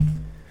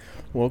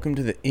Welcome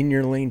to the In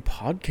Your Lane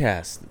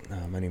podcast.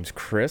 My name's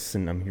Chris,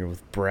 and I'm here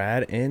with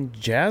Brad and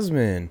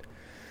Jasmine.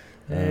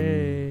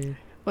 Hey.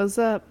 What's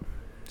up?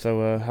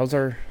 So, how's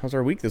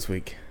our week this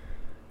week?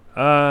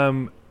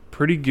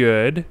 Pretty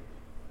good.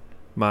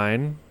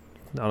 Mine.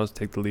 I'll just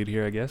take the lead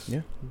here, I guess.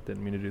 Yeah.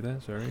 Didn't mean to do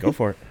that. Sorry. Go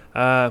for it.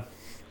 It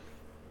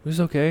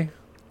was okay.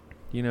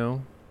 You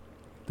know,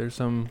 there's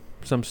some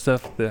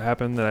stuff that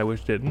happened that I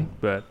wish didn't,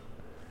 but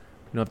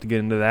we don't have to get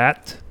into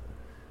that.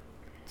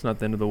 It's not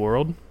the end of the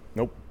world.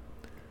 Nope.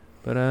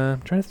 But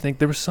I'm trying to think.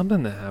 There was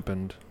something that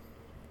happened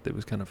that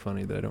was kind of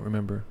funny that I don't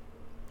remember.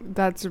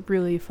 That's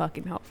really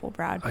fucking helpful,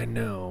 Brad. I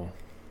know.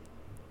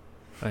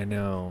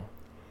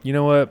 You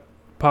know what?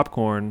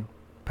 Popcorn.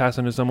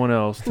 Passing to someone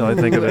else till I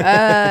think of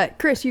it.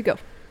 Chris, you go. It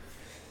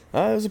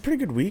was a pretty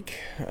good week.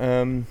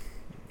 Jasmine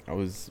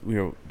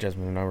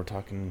and I were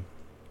talking.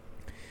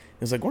 It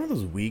was like one of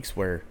those weeks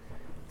where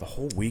the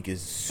whole week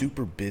is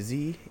super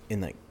busy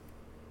and like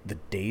the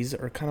days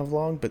are kind of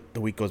long, but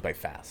the week goes by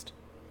fast.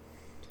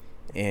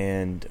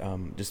 And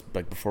just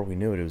like before we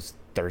knew it, it was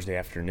Thursday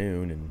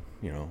afternoon, and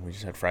we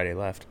just had Friday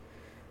left.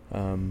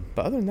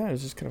 But other than that, it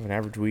was just kind of an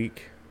average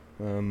week.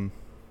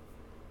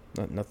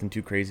 Nothing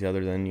too crazy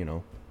other than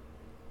the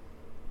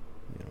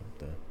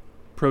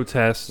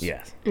Protests. the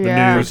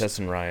Yeah. protests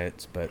and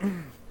riots. But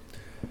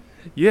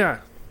Yeah,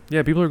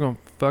 people are going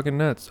fucking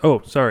nuts.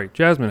 Oh, sorry.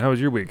 Jasmine, how was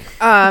your week?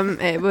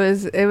 It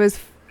was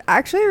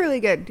actually really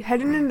good.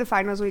 Heading into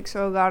finals week,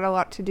 so got a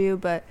lot to do,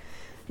 but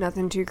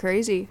nothing too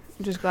crazy.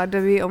 Just glad to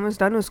be almost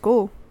done with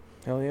school.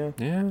 hell yeah.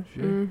 Yeah,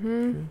 sure.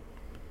 Mm-hmm. Sure.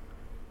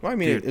 Well, I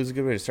mean, Dude. it was a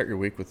good way to start your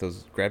week with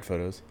those grad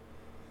photos.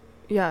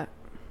 Yeah.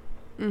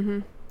 Mm-hmm.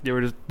 Yeah,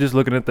 we're just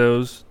looking at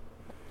those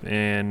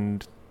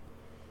and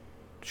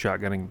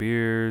shotgunning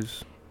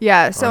beers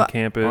Yeah, so on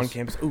campus. On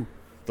campus. Ooh,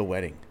 the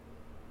wedding.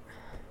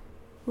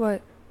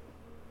 what?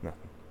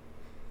 Nothing.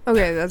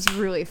 Okay, that's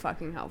really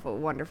fucking helpful.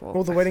 Wonderful.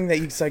 Well, the wedding that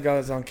you said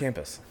was on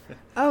campus.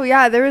 Oh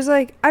yeah, there was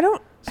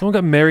Someone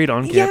got married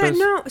on campus?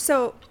 Yeah, no.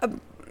 So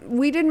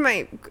we did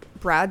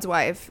Brad's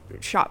wife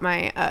shot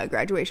my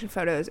graduation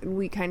photos, and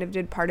we kind of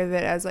did part of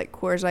it as like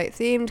Coors Light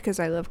themed because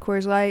I love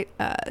Coors Light.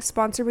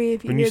 Sponsor me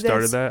if you When hear you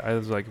started this. that, I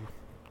was like,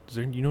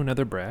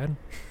 another Brad?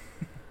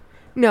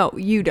 No,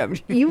 you dumb.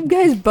 You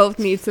guys both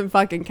need some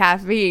fucking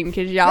caffeine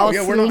because y'all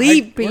No,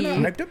 sleepy. We're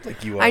not hyped up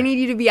like you are. I need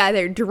you to be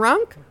either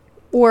drunk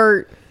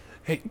or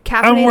Hey,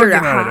 caffeinated I'm working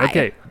or on high. it.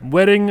 Okay,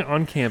 wedding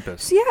on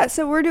campus. So yeah,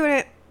 so we're doing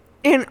it,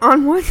 and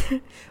on one,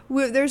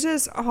 there's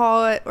this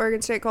hall at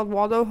Oregon State called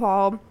Waldo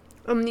Hall.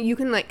 You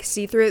can like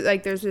see through it.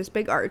 Like there's this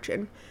big arch,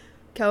 and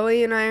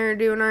Kelly and I are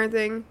doing our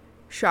thing,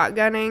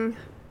 shotgunning,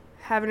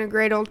 having a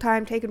great old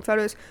time, taking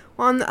photos.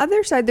 Well, on the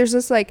other side, there's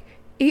this like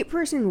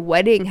 8-person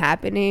wedding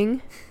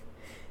happening,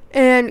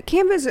 and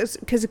campus is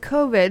because of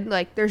COVID.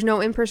 Like there's no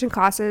in-person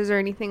classes or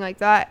anything like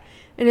that.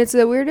 And it's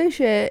the weirdest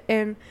shit.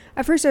 And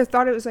at first I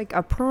thought it was like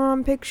a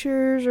prom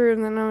pictures,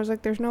 and then I was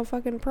like, there's no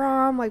fucking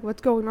prom. Like,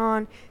 what's going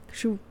on?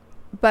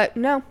 But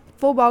no,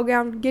 full ball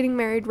gown, getting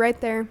married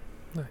right there.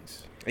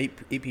 Nice. Eight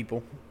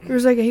people. There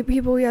was like 8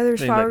 people. Yeah,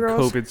 there's They 5 let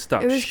girls. COVID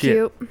stop It was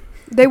shit. cute.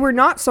 They were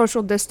not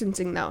social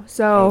distancing though.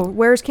 So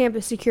where's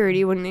campus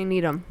security when they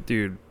need them?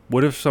 Dude,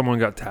 what if someone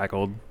got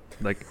tackled?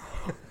 Like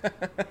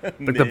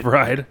the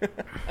bride?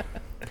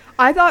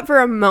 I thought for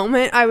a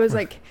moment, I was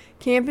like,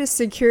 campus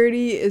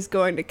security is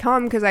going to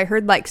come because I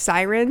heard like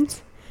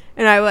sirens,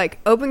 and I like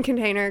open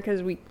container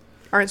because we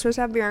aren't supposed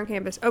to have beer on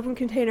campus. Open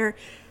container,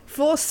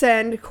 full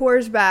send,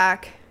 Coors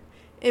back.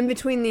 In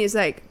between these,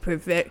 like,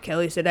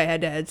 Kelly said I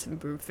had to add some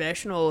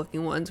professional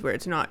looking ones where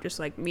it's not just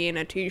like me in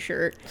a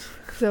t-shirt.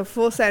 So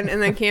full send,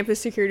 and then campus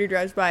security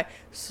drives by,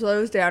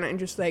 slows down, and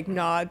just like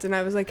nods. And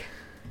I was like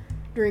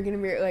drinking a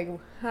beer, like,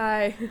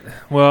 hi.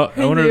 Well,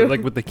 I I wonder, do.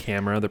 like, with the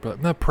camera, they're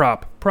probably, no,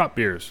 prop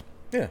beers.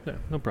 Yeah. Yeah,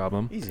 no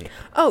problem. Easy.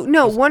 Oh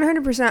no,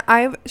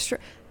 100%.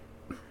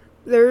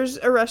 There's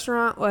a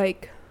restaurant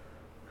like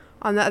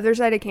on the other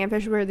side of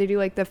campus where they do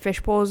like the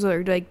fish bowls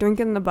or like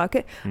drinking in the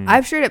bucket.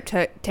 I've straight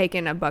up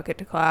taken a bucket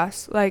to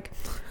class. Like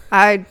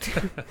I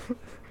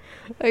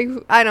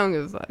don't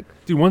give a fuck.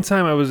 Dude, one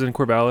time I was in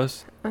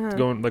Corvallis, Uh-huh.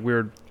 going, like, we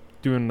were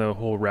doing the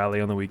whole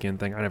rally on the weekend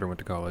thing. I never went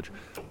to college.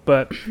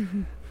 But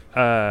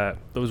I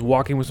was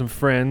walking with some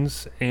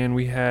friends, and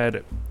we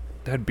had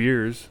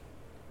beers.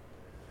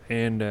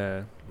 And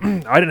I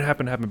didn't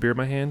happen to have a beer in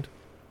my hand,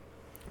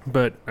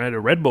 but I had a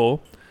Red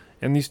Bull,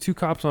 and these 2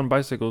 cops on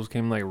bicycles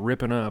came, like,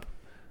 ripping up,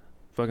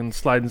 fucking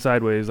sliding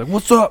sideways, like,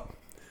 what's up?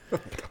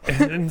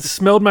 and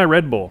smelled my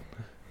Red Bull.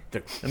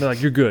 And they're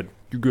like, you're good.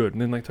 And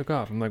then, like, took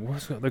off. I'm like,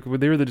 what's up? Like, were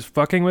they just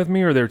fucking with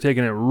me, or they were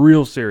taking it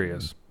real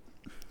serious?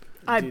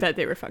 I bet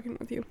they were fucking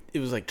with you. It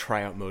was like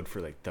tryout mode for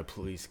like the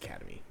police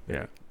academy.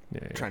 Yeah.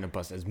 Trying to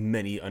bust as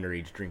many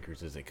underage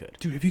drinkers as they could.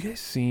 Dude, have you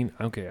guys seen...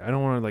 Okay, I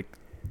don't want to, like,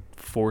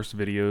 force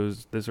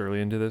videos this early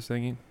into this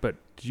thingy, but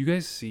did you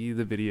guys see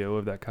the video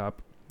of that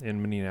cop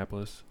in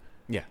Minneapolis?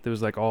 Yeah. That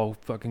was, like, all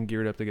fucking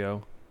geared up to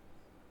go.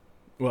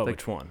 Well, Like-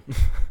 which one?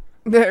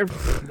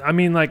 I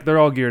mean, like, they're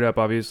all geared up,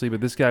 obviously, but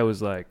this guy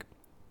was, like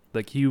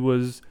he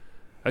was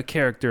a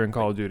character in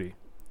Call of Duty.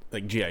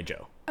 Like G.I.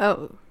 Joe.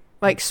 Oh.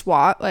 Like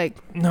SWAT, like.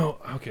 No,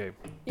 okay.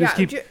 Yeah,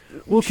 Just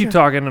we'll keep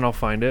talking and I'll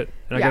find it.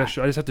 And Yeah. I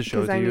just have to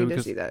show it to I you need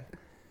to see that.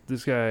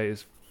 this guy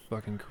is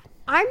fucking.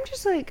 I'm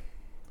just like.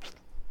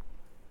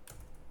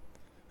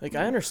 Like,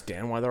 I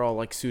understand why they're all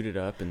like suited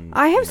up and.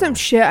 I have you some know.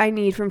 shit I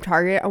need from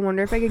Target. I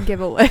wonder if I could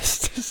give a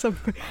list to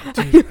somebody.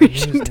 Dude, We I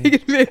should knew his take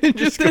advantage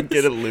Just of gonna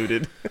this. get it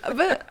looted.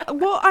 But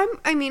well,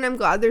 I'm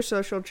glad there's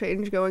social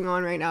change going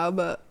on right now,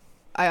 but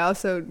I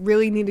also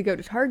really need to go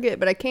to Target,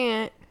 but I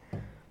can't.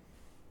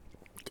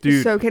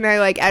 Dude, So can I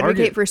like advocate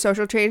Target- for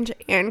social change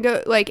and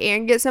go like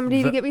and get somebody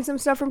to The- get me some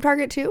stuff from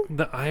Target too?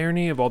 the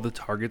irony of all the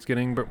Targets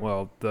getting,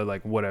 the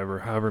like whatever,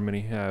 however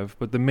many have,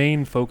 but the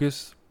main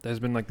focus has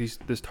been like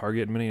this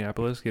Target in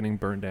Minneapolis getting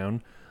burned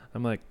down.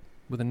 I'm like,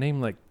 with a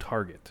name like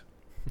Target,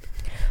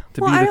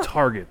 to Well, I be the don't-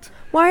 target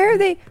Why are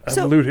they of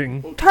so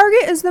looting.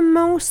 Target is the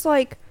most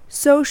like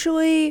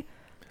socially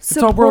It's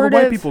all where all the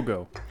white supportive. people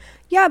go.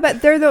 Yeah,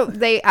 but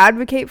they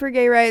advocate for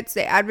gay rights.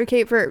 They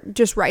advocate for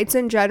just rights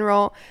in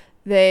general.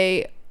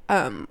 They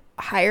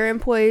hire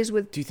employees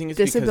with Do you think it's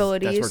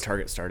disabilities. because that's where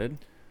Target started?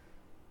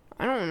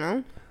 I don't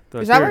know.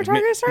 Like, Is that where there-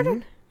 Target started?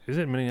 Mhm. Is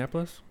it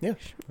Minneapolis? Yeah.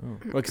 Oh.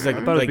 Well, 'cause I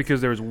like, thought it was like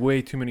because there was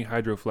way too many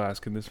hydro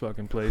flasks in this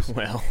fucking place.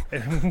 well,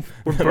 And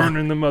we're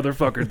burning the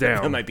motherfucker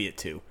that down. might be it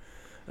too.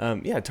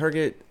 Yeah,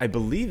 Target, I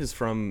believe, is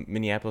from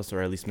Minneapolis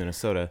or at least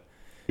Minnesota.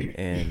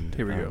 And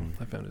Here we go.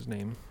 I found his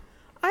name.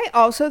 I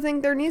also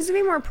think there needs to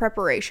be more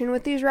preparation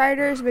with these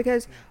riders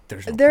because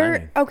There's no they're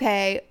planning.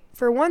 okay.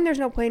 For one, there's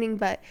no planning,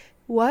 but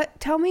what?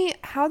 Tell me,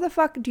 how the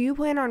fuck do you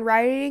plan on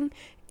riding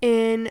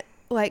in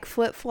like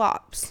flip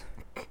flops?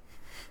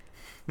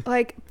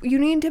 Like, you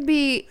need to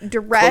be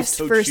dressed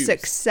Closed-toed for shoes.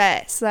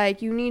 success.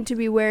 Like, you need to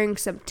be wearing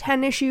some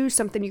tennis shoes,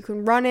 something you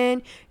can run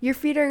in. Your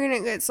feet are gonna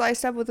get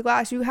sliced up with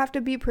glass. You have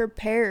to be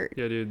prepared.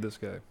 Yeah, dude, this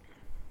guy.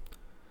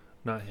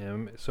 Not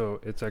him. So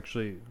it's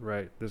actually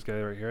this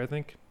guy right here, I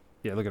think.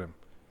 Yeah, look at him.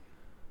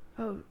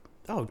 Oh,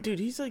 Oh, dude,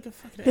 he's like a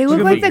fucking. they Look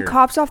look at like the me.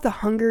 cops off the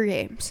Hunger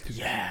Games.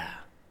 Yeah.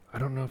 I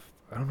don't know if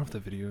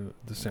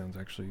the sound's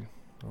actually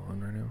on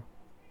right now.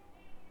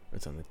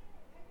 It's on the.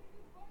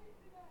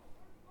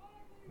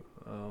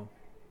 Oh,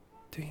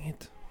 dang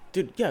it!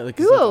 Dude, yeah, like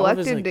 'cause, Who like, all of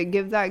his, elected like, to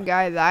give that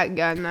guy that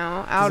gun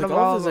now? 'cause, Out like, of all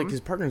all of his, of them. like, his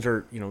partners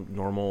are,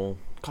 normal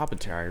cop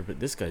attire, but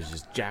this guy's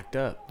just jacked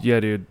up. Yeah,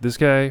 dude, this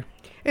guy.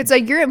 It's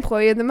like your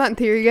employee of the month.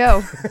 Here you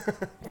go.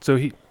 So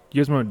you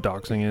guys know what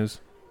doxing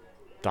is?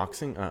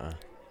 Doxing?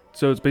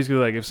 So it's basically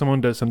like if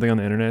someone does something on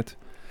the internet,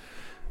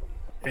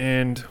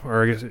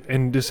 or I guess,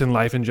 and just in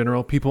life in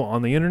general, people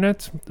on the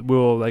internet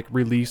will like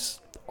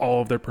release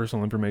all of their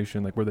personal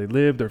information, like where they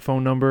live, their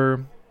phone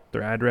number,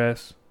 their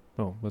address.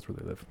 Oh, that's where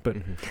they live. But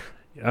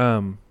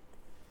Mhm.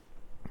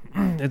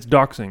 it's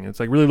doxing. It's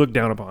like really looked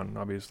down upon,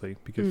 obviously,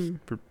 because Mm.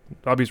 for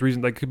obvious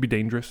reasons, like it could be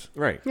dangerous.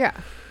 Right. Yeah.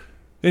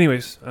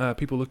 Anyways,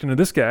 people looked into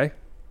this guy.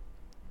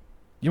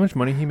 You know how much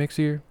money he makes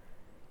a year?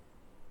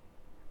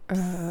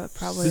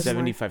 Probably.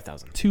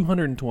 75,000.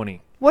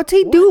 220. What's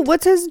he do?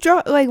 What's his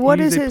job? Like, what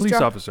He's is a his police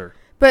job? officer.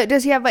 But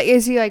does he have like?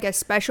 Is he like a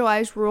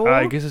specialized role?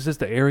 I guess it's just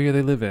the area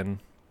they live in.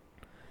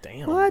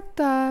 Damn. What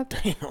the?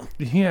 Damn.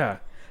 Yeah.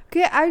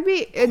 Okay, I'd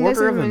be. And this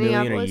Quarter is of $1 million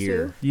a Minneapolis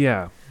year. too.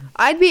 Yeah.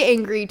 I'd be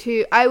angry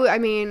too. I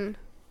mean,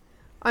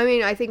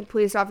 I think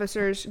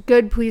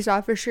good police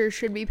officers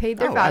should be paid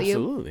their Oh, value.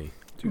 absolutely.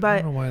 Dude, I But-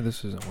 don't know why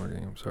this isn't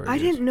working. I'm sorry. I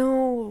guys. didn't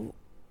know.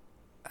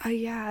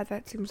 Yeah,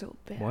 that seems a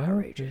bit Why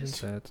outrageous.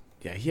 is that?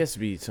 Yeah, he has to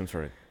be some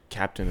sort of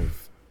captain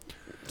of.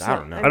 I So,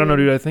 don't know. I don't know,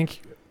 mean- dude. I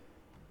think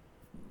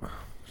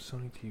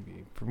Sony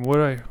TV. From what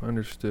I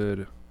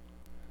understood,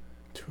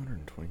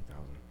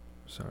 220,000.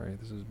 sorry,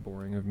 this is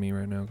boring of me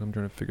right now. 'Cause I'm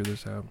trying to figure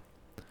this out.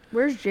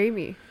 Where's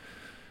Jamie?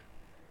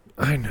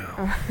 I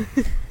know.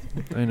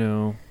 I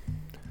know.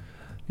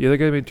 Yeah, that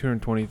guy made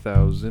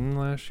 220,000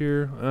 last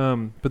year.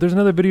 But there's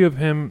another video of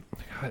him.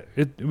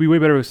 It'd be way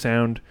better with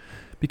sound,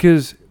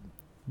 because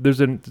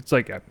it's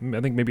like I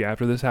think maybe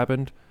after this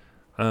happened,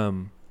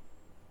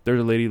 there's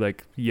a lady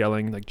like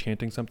yelling, like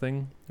chanting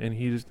something, and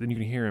then you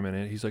can hear him in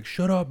it. He's like,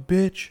 "Shut up,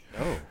 bitch!"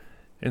 Oh.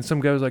 And some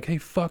guy was like, "Hey,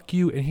 fuck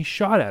you!" and he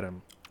shot at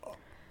him.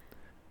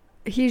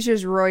 He's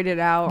just roided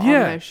out.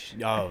 Yeah. On this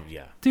Oh,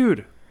 yeah.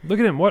 Dude, look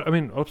at him. What? I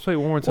mean, I'll play it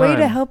one more time. way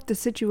to help the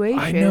situation.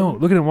 I know.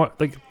 Look at him.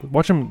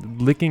 Watch him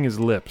licking his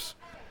lips.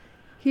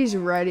 He's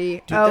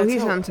ready. Dude, Oh, that's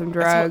he's how- on some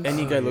that's how drugs.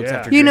 Any guy looks Yeah.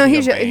 after You know,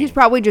 drinking a bang. he's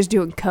probably just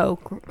doing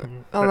coke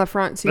on the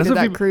front seat That's of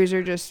what that people-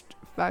 cruiser, just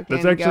fucking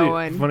That's actually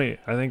going. funny.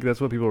 I think that's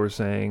what people were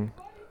saying.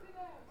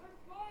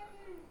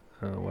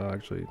 Oh, well,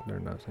 actually, they're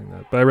not saying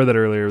that. But I read that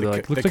earlier. The, They're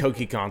like, the looks like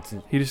cokey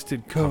constant he just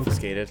did coke.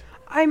 confiscated.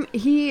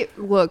 He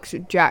looks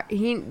jack.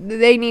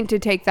 They need to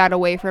take that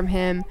away from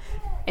him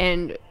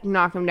and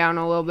knock him down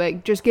a little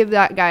bit. Just give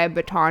that guy a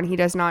baton. He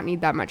does not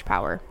need that much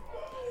power.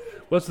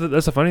 Well,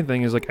 that's the funny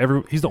thing is like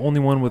he's the only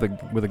one with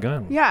a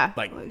gun. Yeah,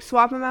 Like-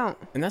 swap him out.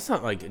 And that's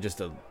not like just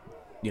a,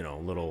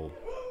 little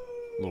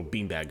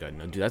beanbag gun.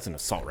 No, dude, that's an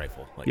assault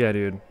rifle. Like, Yeah,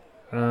 dude.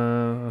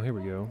 Here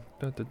we go.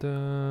 Dun, dun,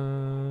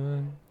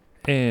 dun.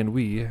 And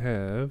we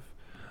have.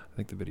 I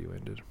think the video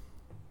ended.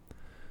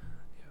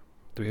 Yeah.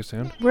 Do we have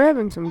sound? We're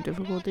having some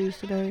difficulties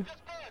today.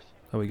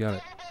 Oh, we got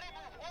it.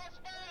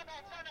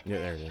 Yeah,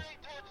 there it is.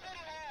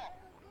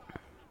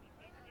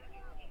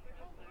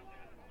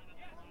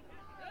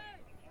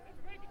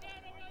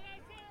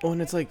 Oh,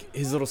 and it's like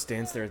his little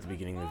stance there at the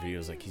beginning of the video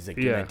is like he's like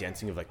doing Yeah. that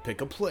dancing of like pick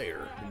a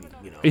player, and,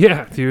 you know.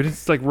 Yeah, dude,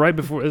 it's like right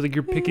before, it's like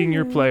you're picking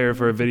your player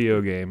for a video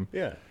game.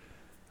 Yeah.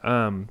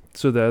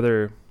 So the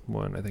other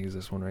one, I think, is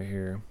this one right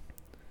here.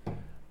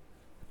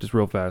 Just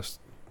real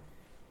fast.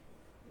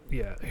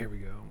 Yeah, here we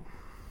go.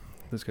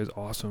 This guy's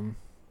awesome.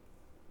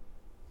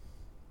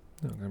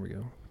 Oh, there we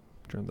go.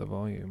 Turn the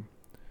volume.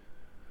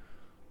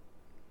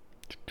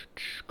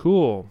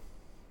 Cool.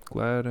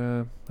 Glad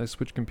I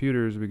switched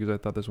computers because I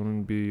thought this one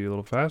would be a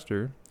little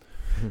faster.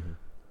 And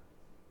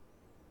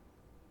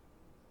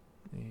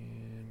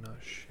oh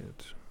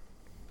shit.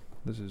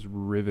 This is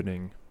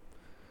riveting.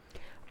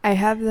 I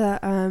have the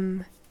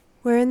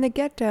we're in the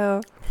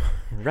ghetto.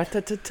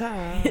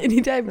 Rat-ta-ta-ta.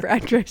 Anytime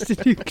Brad tries to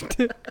do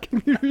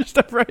computer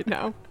stuff right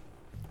now.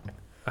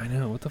 I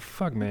know. What the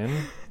fuck, man?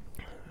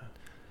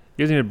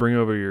 You guys need to bring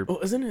over your Oh,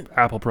 isn't it?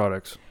 Apple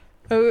products.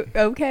 Oh,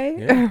 okay.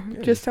 Yeah,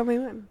 yeah. Just tell me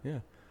when. Yeah.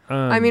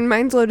 I mean,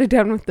 mine's loaded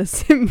down with The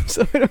Sims,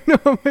 so I don't know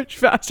how much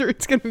faster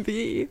it's gonna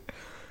be.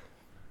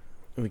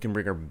 We can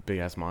bring our big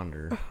ass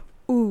monitor.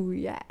 Ooh,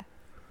 yeah.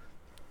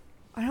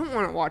 I don't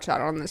want to watch that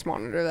on this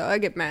monitor though. I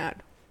get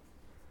mad.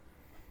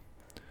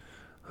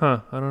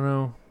 Huh? I don't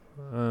know.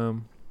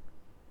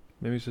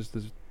 Maybe it's just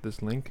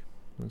this link.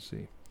 Let's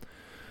see.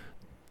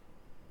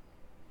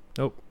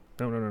 Nope.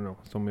 No.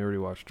 It's one we already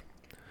watched.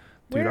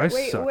 Dude, I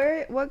suck.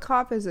 What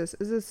cop is this?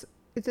 Is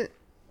it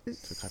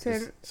So cop San,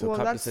 is- so well,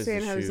 cop that's decides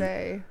San to shoot.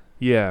 Jose.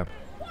 Yeah.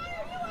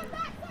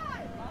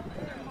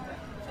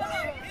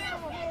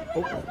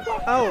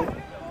 Oh.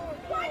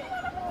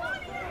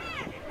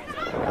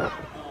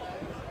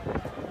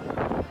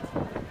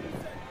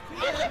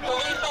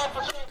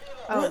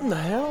 What in the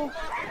hell?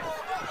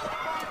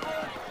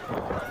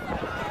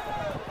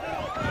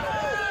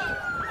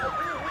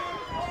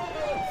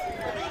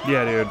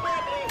 Yeah,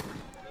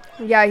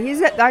 dude. Yeah,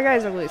 that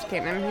guy's a loose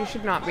cannon. He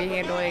should not be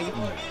handling.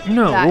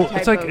 No, That well, type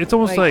it's like of, it's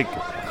almost like-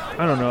 like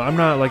I don't know. I'm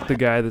not like the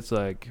guy that's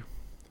like,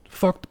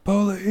 fuck the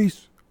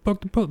police,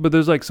 fuck the police. But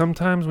there's like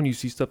sometimes when you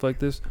see stuff like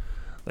this,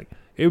 like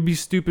it would be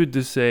stupid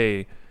to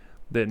say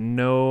that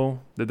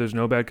there's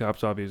no bad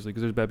cops, obviously,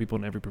 because there's bad people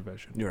in every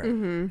profession. You're right.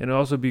 Mm-hmm. And it'd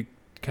also be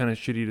kind of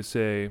shitty to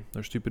say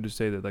or stupid to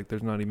say that like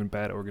there's not even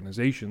bad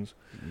organizations.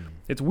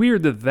 It's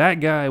weird that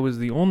guy was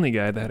the only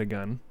guy that had a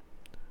gun.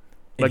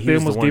 And Like he they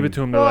was the almost gave one- it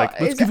to him. They're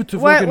like, let's give it to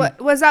fucking.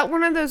 what was that?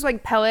 One of those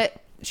like pellet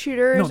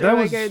shooters, No, that or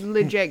like was- a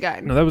legit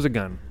gun? No, that was a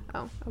gun.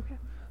 Oh, okay.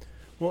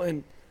 Well,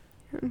 and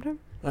Okay.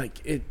 like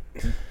it.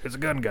 It's a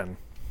gun. Gun.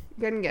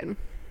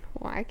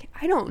 Well,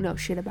 I don't know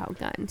shit about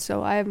guns,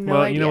 so I have no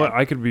Well, idea. you know what?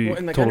 I could be Well,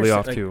 and, like, I totally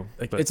off understand, too.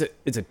 Like but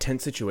it's a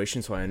tense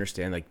situation, so I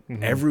understand. Like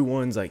Mhm.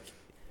 everyone's like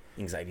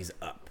anxiety's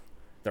up.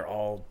 They're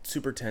all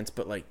super tense,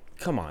 but like,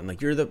 come on,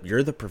 like you're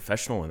the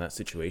professional in that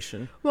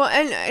situation. Well,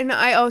 and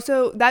I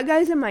also, that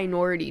guy's a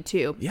minority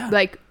too. Yeah.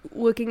 Like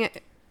looking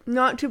at,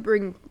 not to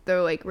bring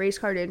the like race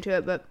card into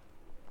it, but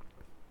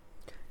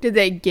did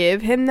they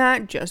give him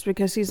that just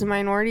because he's a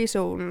minority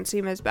so it wouldn't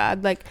seem as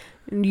bad? Like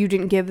you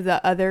didn't give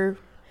the other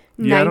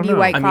Yeah, I don't 90 know.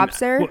 white I mean, cops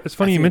there? well, it's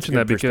funny I you think it's mentioned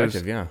that good because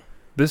perspective, yeah.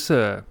 this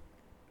oh,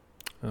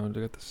 did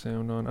I got the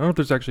sound on? I don't know if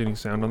there's actually any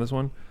sound on this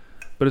one,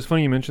 but it's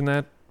funny you mentioned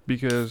that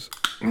because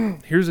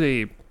here's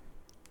a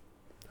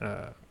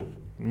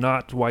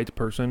not white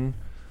person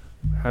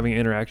having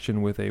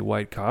interaction with a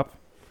white cop,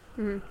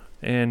 Mhm.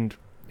 and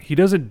he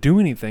doesn't do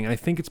anything. I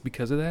think it's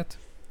because of that,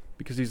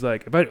 because he's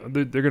like,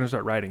 they're gonna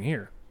start rioting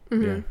here.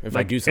 Mhm. Yeah. If I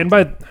Like, do something,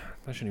 and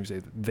I shouldn't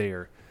even say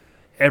there,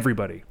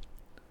 everybody.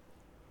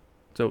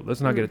 So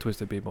let's not get it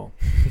twisted, people.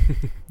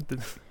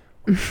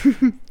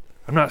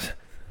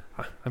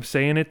 I'm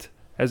saying it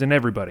as in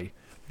everybody.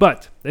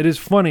 But it is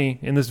funny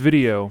in this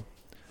video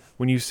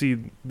when you see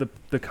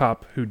the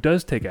cop who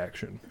does take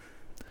action.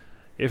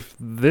 If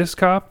this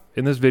cop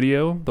in this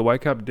video, the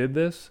white cop, did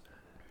this,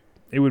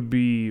 it would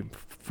be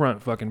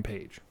front fucking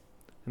page.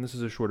 And this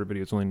is a shorter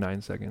video. It's only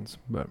 9 seconds.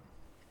 But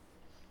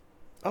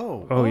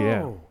Oh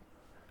yeah.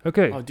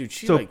 okay, Oh, dude,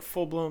 she So- like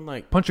full blown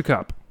like punch a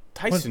cop.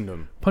 Tysoned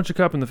him. Punch a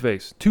cop in the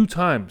face 2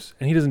 times,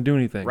 and he doesn't do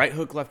anything. Right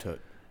hook, left hook.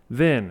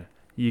 Then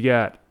you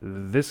got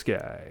this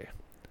guy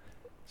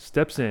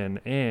steps in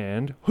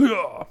and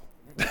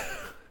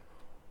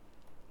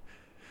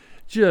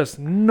just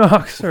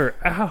knocks her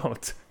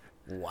out.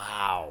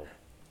 Wow.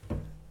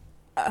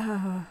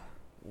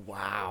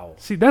 Wow.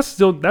 See, that's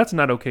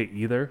not okay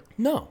either.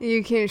 No.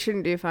 You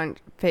shouldn't do fun,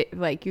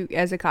 like you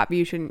as a cop,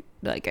 you shouldn't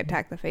like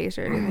attack the face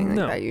or anything like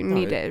No. that. You No,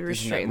 need to isn't that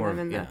restrain more them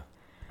of- in the. yeah.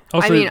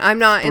 Also, I mean, I'm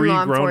not in 3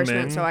 law grown enforcement,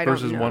 men so I don't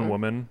versus know. 1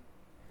 woman,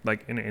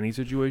 like in any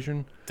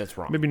situation. That's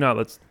wrong. Maybe not.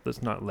 Let's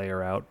not lay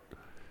her out.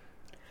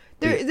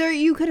 There,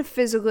 you could have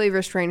physically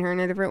restrained her in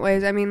a different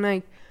ways. I mean,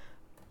 like,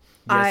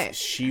 Yes,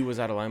 she was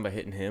out of line by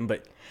hitting him,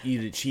 but he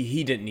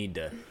didn't need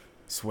to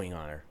swing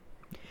on her.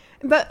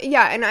 but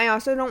yeah, and I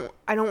also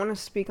I don't want to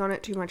speak on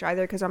it too much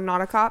either because I'm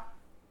not a cop,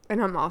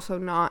 and I'm also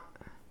not,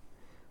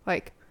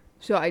 like,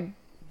 so I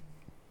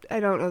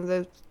don't know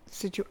the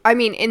I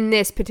mean, in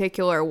this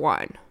particular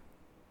one,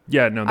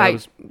 Yeah, no, that I-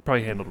 was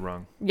probably handled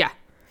wrong. Yeah.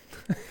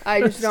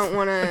 I just don't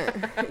want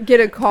to get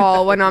a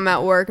call when I'm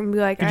at work and be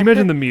like, Could you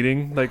imagine the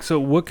meeting? Like, so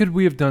what could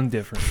we have done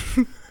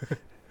different?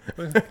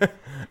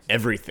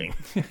 Everything.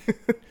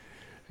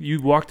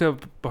 You walked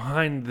up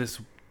behind this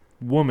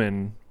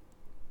woman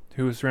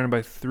who was surrounded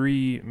by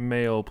 3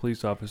 male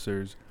police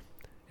officers,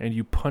 and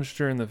you punched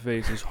her in the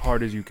face as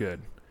hard as you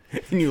could.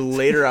 And you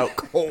laid her out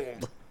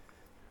cold.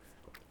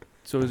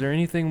 So is there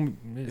anything...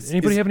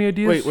 Anybody have any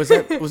ideas?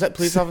 Wait, was that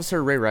police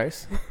officer Ray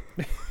Rice?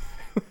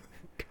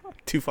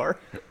 Too far?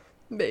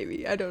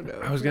 Maybe. I don't know.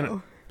 I was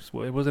gonna...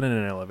 Well, it wasn't in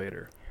an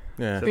elevator.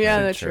 Yeah, Yeah,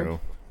 that's true.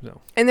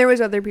 So And there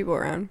was other people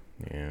around.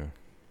 Yeah.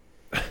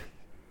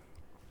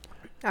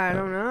 I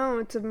don't know.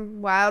 It's a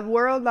wild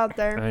world out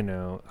there. I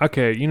know.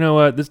 Okay, you know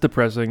what? This is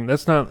depressing.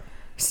 That's not...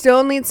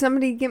 Still need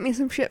somebody to get me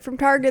some shit from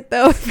Target,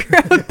 though, if you're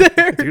out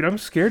there. Dude, I'm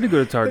scared to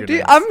go to Target Dude,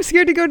 now. I'm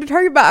scared to go to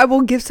Target, but I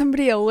will give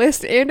somebody a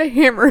list and a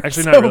hammer.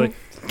 Actually, so- not really.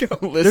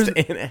 List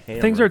and a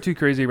hammer. Things are too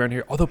crazy around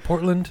here. Although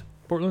Portland's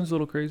a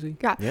little crazy.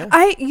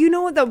 Yeah. You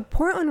know what, the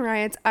Portland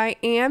riots, I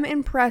am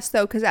impressed,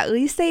 though, because at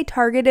least they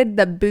targeted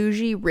the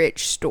bougie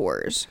rich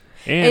stores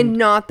and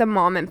not the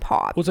mom and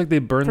pop. Well, it's like they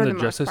burned for the the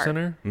most Justice part.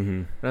 Center. Mm-hmm.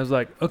 And I was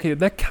like, okay,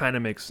 that kind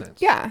of makes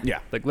sense. Yeah. Yeah.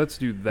 Like, let's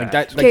do that. Like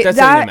that. Okay, Like that's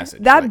sending a that,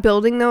 message. that like,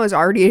 building, though, is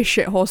already a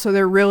shithole, so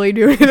they're really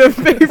doing it a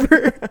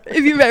favor.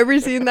 If you've ever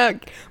seen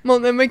that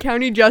Multnomah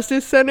County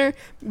Justice Center,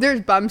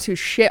 there's bums who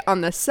shit on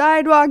the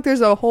sidewalk.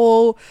 There's a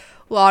whole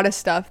lot of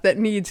stuff that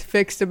needs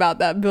fixed about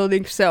that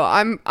building. So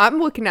I'm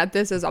looking at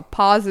this as a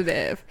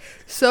positive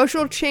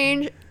social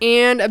change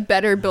and a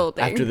better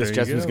building. after this, There you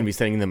Justin's go. gonna be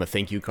sending them a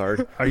thank you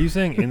card. Are you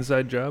saying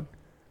inside job?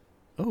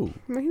 Oh,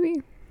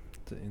 Maybe.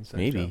 It's an inside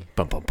maybe. job.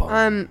 Bum, bum,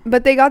 bum.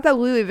 But they got the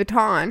Louis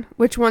Vuitton,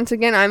 which once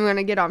again I'm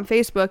gonna get on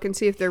Facebook and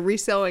see if they're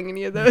reselling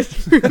any of those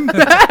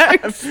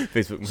bags.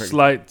 Facebook marketing.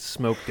 Slight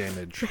smoke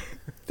damage.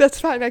 That's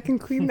fine. I can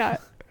clean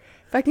that.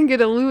 If I can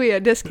get a Louis a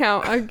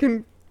discount, I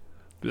can.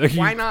 Like,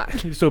 Why not?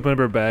 You just open up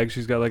her bag.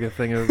 She's got like a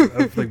thing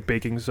of like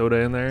baking soda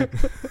in there.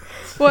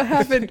 What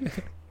happened?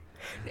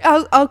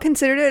 I'll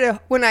consider it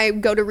when I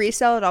go to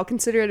resell it. I'll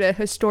consider it a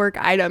historic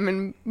item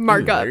and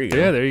mark Ooh, up, there you go.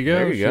 Yeah, there you go.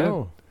 There you Shit.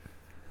 go.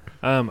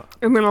 and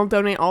then I'll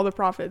donate all the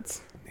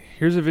profits.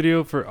 Here's a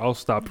video for. I'll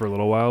stop for a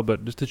little while,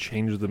 but just to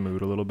change the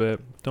mood a little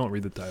bit. Don't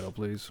read the title,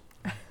 please.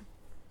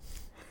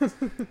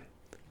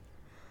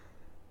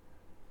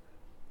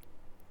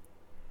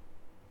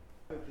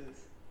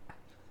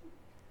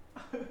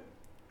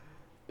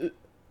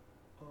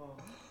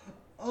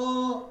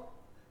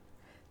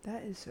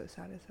 That is so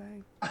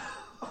satisfying.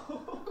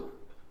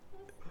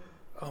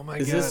 Oh my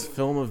Is god. this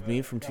film of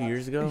me from 2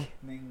 years ago?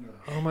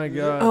 Oh my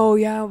god. Oh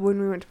yeah, when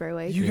we went to Bear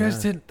Lake. You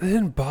guys Yeah.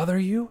 didn't bother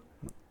you?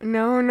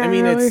 No, not I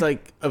mean, really. it's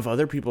like of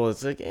other people,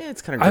 it's like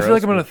it's kind of. I feel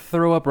like I'm gonna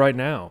throw up right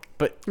now.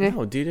 But Yeah.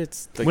 no, dude,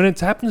 it's like When it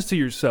happens to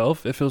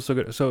yourself, it feels so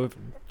good. So,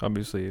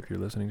 obviously, if you're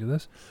listening to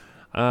this,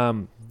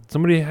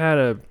 somebody had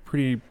a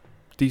pretty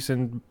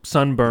decent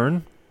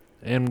sunburn,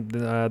 and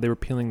they were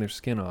peeling their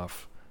skin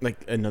off,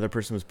 like another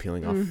person was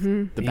peeling off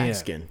Mm-hmm. the back Yeah.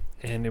 skin.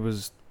 and it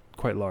was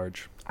quite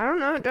large. I don't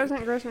know. It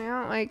doesn't gross me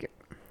out. Like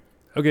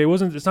Okay,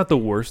 it's not the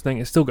worst thing.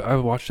 It's still. I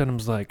watched it and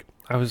was like,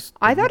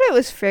 I thought it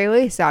was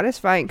fairly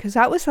satisfying because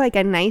that was like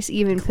a nice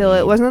even peel.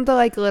 It wasn't the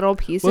like little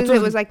pieces. Well, it It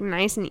was- was like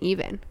nice and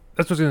even.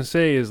 That's what I was gonna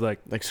say. Is like,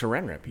 Like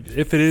saran wrap. You just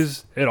if it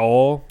is at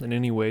all in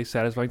any way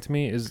satisfying to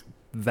me, is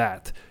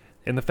that,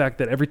 and the fact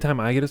that every time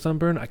I get a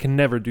sunburn, I can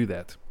never do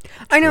that.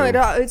 I know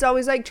True. it's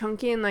always like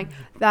chunky and like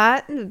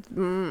that.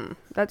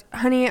 That's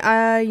honey.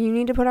 You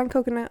need to put on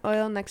coconut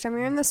oil next time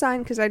you're in the sun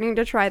because I need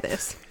to try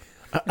this.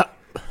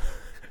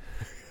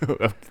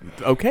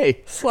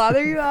 okay.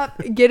 Slather you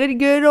up, get a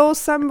good old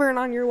sunburn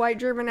on your white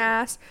German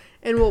ass,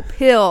 and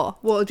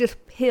we'll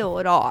just peel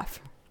it off.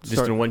 Just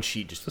Start- in one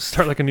sheet. Just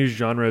Start like a new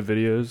genre of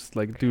videos,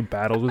 like do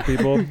battles with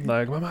people.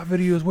 Like, well, my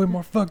video is way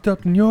more fucked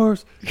up than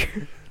yours.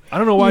 I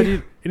don't know why,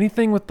 dude.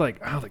 Anything with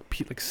like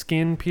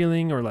skin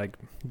peeling or like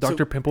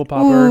Dr. Pimple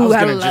Popper. Ooh, I was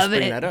I gonna just love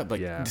bring it. that up.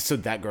 Like, Yeah. so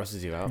that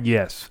grosses you out.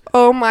 Yes,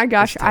 Oh my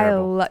gosh, That's I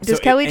terrible. love. Does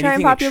So Kelly try and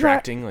anything pop your butt?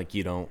 extracting, like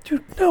you don't.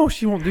 dude. No,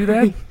 she won't do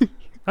that.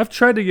 I've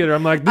tried to get her.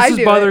 I'm like, I this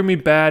do is bothering me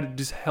bad.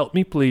 Just help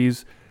me,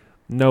 please.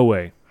 No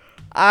way.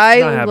 I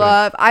Not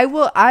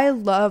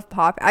happening. love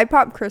pop. I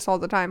pop Chris all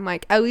the time,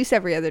 like at least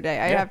every other day.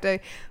 I Yeah. have to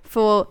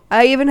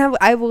I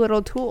have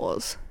little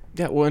tools.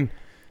 Yeah, one.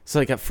 So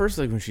like at first,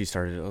 like when she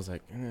started, I was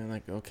like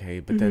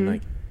okay, but then Mhm.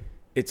 like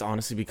it's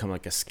honestly become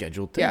like a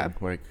scheduled thing. Yeah.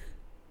 Like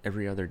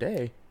every other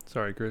day.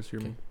 Sorry, Chris.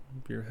 Okay.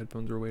 Your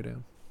headphones are way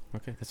down.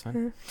 Okay, that's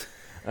fine.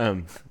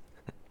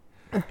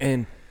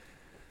 And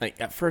like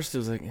at first it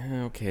was like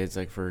okay, it's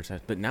like for a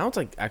test, but now it's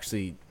like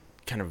actually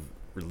kind of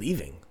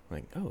relieving.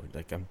 Like oh,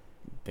 like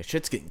the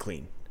shit's getting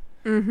clean.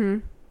 Mm-hmm.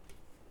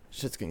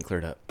 Shit's getting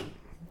cleared up.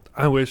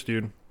 I wish,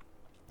 dude.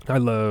 I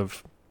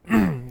love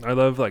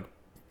like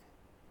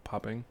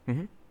popping.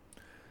 Mm-hmm.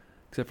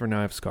 Except for now,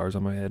 I have scars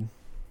on my head.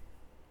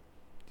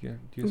 Yeah.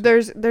 Do you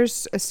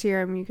There's a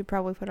serum you could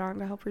probably put on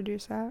to help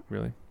reduce that.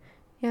 really?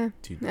 Yeah,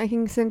 Dude, I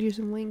can send you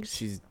some links.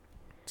 she's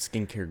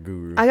skincare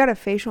guru. I got a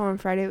facial on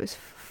Friday. It was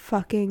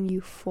fucking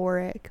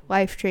euphoric,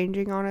 life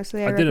changing.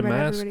 Honestly, I did a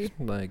recommend mask everybody.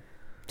 like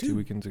Dude. 2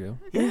 weekends ago.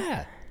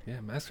 Yeah. Yeah,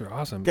 masks are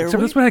awesome. They're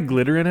Except this one had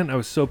glitter in it. And I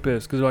was so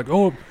pissed because they're like,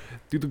 "Oh,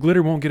 dude, the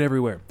glitter won't get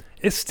everywhere."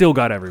 It still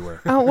got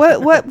everywhere. Oh,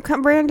 what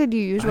brand did you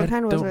use? What I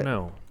kind was don't it?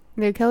 know.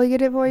 Did Kelly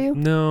get it for you?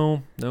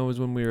 No, it was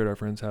when we were at our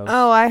friend's house.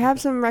 Oh, I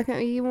have some.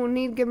 You won't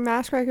need good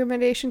mask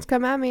recommendations.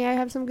 Come at me. I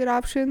have some good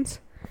options.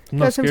 I'm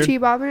Got not some scared.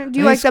 cheap options. Do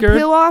I you ain't like the scared.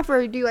 peel off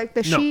or do you like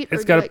the No, sheet?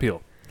 it's or got do to you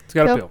peel. It's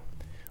got to Peel? peel.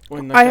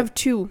 When I have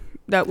two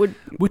that would.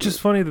 Which is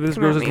funny that this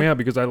Come girl at just me. me out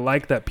because I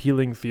like that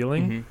peeling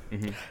feeling.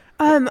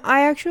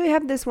 I actually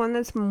have this one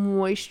that's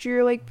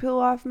moisture like peel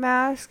off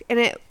mask,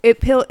 and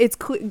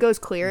goes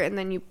clear, and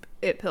then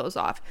it peels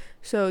off.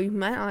 So you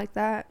might not like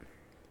that.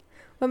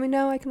 Let me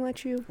know. I can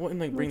let you. Well, and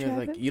like bring Let you that,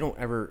 have like it. you don't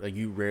ever like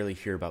you rarely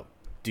hear about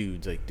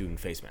dudes like doing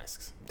face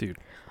masks. Dude,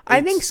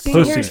 I think It's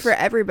skincare is pussies. for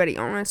everybody,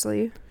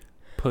 honestly.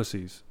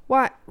 pussies.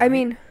 What? I Right?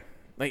 mean,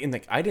 Like and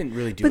like I didn't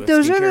really do. but a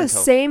those are skincare the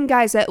until- same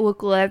guys that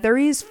look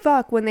leathery as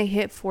fuck when they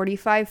hit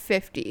 45,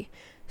 50.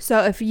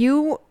 So if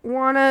you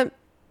wanna,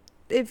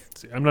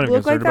 See, I'm not even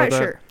look like concerned about that, that.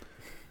 sure.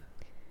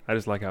 I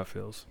just like how it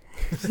feels.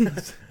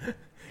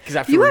 Because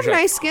after You have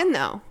nice skin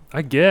though.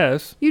 I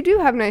guess. You do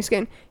have nice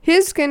skin.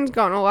 His skin's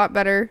gotten a lot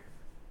better.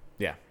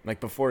 Yeah, like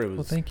before it was.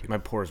 Well, thank you. My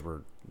pores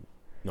were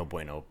no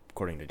bueno,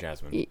 according to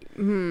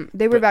Jasmine.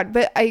 They were But-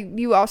 bad, but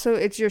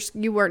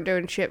you weren't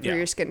doing shit for Yeah.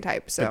 your skin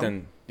type. So But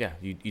then, yeah,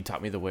 you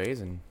taught me the ways,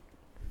 and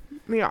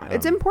yeah,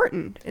 it's um,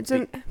 important.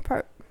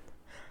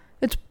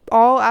 It's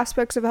all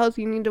aspects of health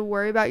you need to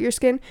worry about your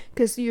skin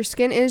because your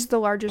skin is the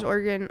largest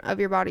organ of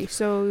your body.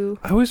 So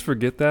I always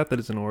forget that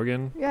it's an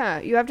organ. yeah,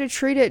 you have to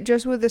treat it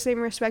just with the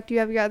same respect you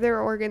have your other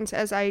organs.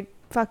 As I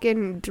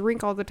fucking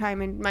drink all the time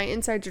and my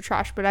insides are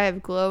trash, but I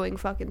have glowing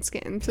fucking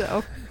skin.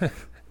 So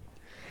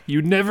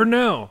You'd never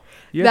know.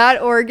 Yeah.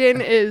 that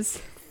organ is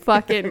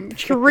fucking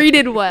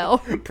treated well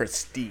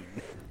pristine.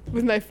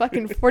 with my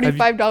fucking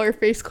 $45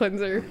 face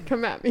cleanser.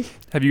 Come at me.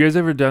 Have you guys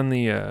ever done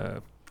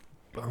the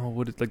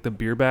what is like the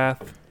beer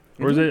bath?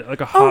 Or is it like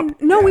a Oh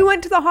hop? no, Yeah. we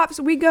went to the hops.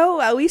 We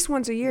go at least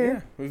once a Yeah,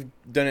 year. we've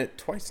done it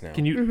twice now.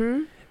 Can you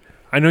Mm-hmm.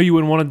 I know you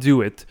wouldn't want to do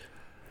it,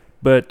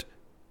 but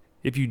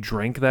if you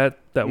drank that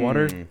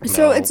water,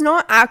 So No. it's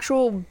not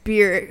actual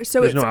beer. So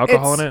there's it's no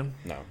alcohol it's, in it?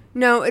 No.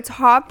 No, it's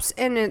hops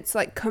and it's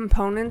like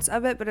components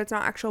of it, but it's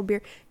not actual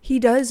beer. He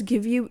does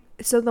give you.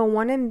 So the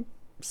one in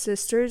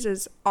Sisters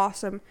is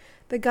awesome.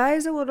 The guy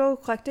is a little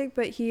eclectic,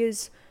 but he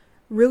is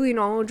really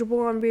knowledgeable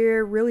on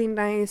beer, really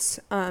nice.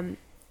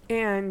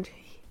 And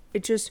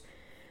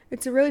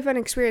it's a really fun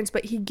experience.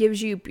 But he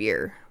gives you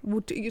beer,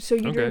 so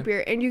you Okay. drink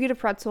beer and you get a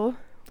pretzel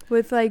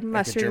with like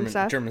mustard and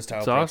stuff. German style.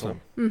 It's pretzel.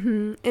 awesome.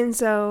 Mm-hmm. And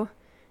so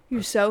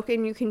you soak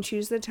and you can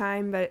choose the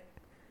time, but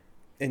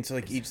And so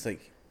like each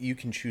like you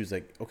can choose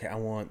like okay I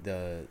want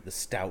the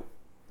stout.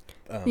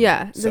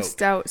 the soak.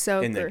 stout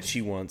soak. And or- like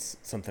she wants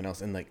something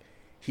else, and like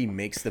he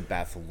makes the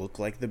bath look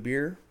like the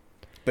beer,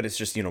 but it's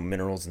just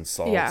minerals and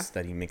salts Yeah.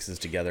 that he mixes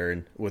together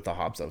and with the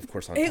hops of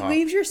course on It top.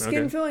 leaves your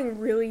skin Okay. feeling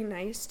really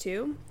nice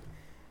too.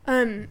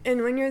 And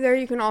when you're there,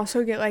 you can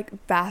also get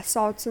like bath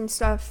salts and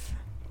stuff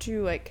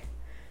to like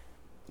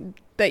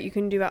that you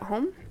can do at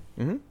home,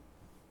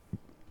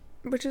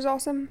 which is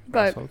awesome.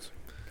 But Bath salts.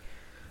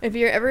 if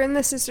you're ever in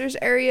the Sisters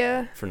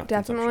area, For not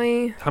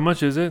definitely. How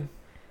much is it?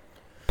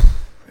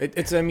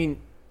 It's I mean,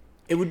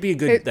 it would be a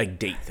good It- like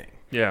date thing.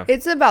 Yeah.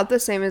 It's about the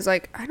same as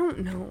like I don't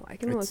know. I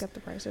can It's- look up the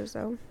prices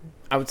though.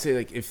 I would say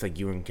like if like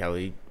you and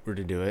Kelly were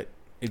to do it,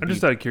 I'm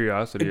just out of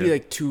curiosity. it'd be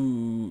like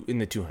in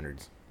the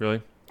 200s.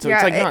 Really? So Yeah,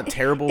 it's like not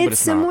terrible, but It's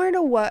it's similar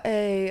to what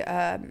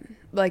a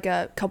like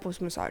a couples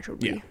massage would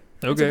be. Yeah.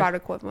 It's Okay. about not.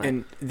 equivalent.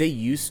 And they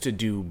used to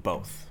do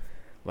both,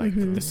 like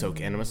Mm-hmm. the soak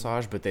and a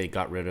massage, but they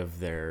got rid of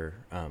their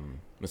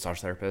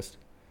massage therapist.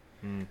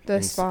 the and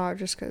s- spa,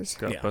 just because.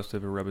 Got Yeah.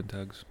 busted for rubbing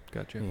tugs.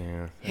 Gotcha. Yeah,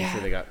 I'm Yeah.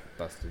 sure they got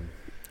busted.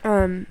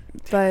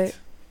 But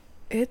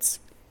it's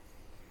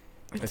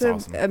It's an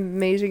awesome.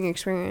 amazing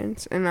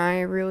experience, and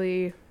I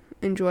really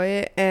enjoy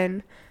it.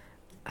 And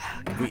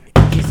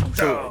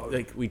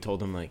We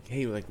told him like,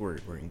 hey, like we're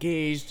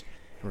engaged,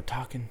 and we're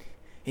talking,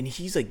 and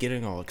he's like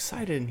getting all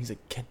excited, and he's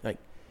like,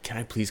 can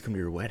I please come to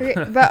your wedding?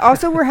 okay, but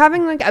also we're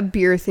having like a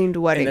beer themed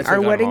wedding. that's Our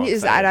what got him wedding all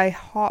is at excited. a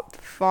hop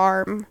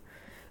farm.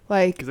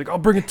 Like He's like, I'll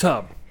bring a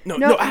tub.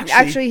 no,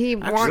 actually he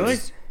actually-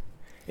 wants.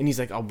 And he's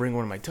like, I'll bring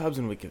one of my tubs,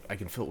 and I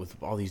can fill it with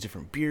all these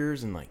different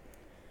beers, and like,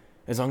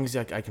 as long as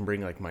I can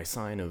bring like my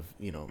sign of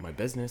my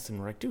business, and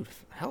we're like, dude,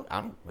 hell,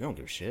 we don't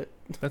give a shit.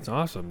 That's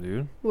awesome,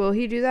 dude. Will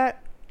he do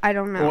that? I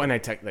don't know. Oh, and I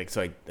text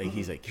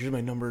he's like, here's my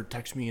number,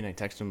 text me, and I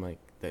text him like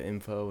the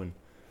info,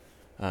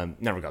 and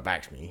never got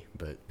back to me,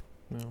 but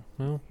No.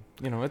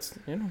 Well, it's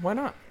why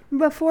not?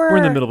 Before we're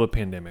in the middle of a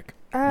pandemic.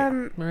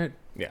 Um, All right.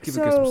 Yeah. Give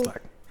the guys some So-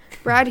 slack.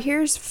 Brad,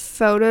 here's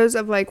photos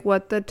of like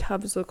what the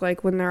tubs look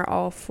like when they're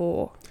all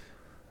full.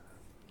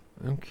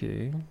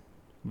 Okay.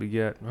 We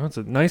got. Oh, it's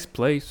a nice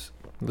place.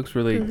 It looks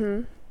really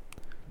Mm-hmm.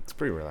 It's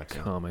pretty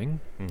relaxing. calming.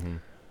 Mm-hmm.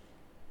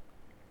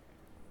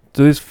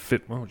 So this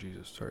fit. Oh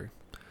Jesus, sorry.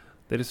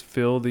 They just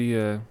fill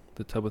the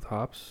tub with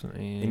hops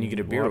And you get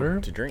a beer water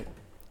to drink.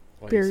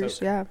 while you Beers,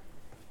 soak. yeah.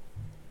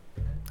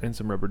 and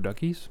some rubber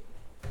duckies.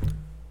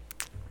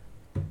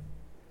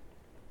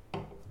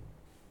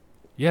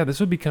 Yeah, this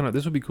would be cool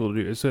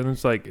to do. So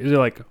it's like, is it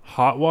like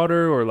hot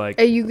water or like?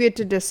 You get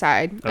to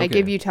decide. Like, Okay.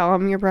 if you tell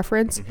them your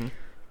preference,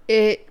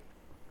 Mhm.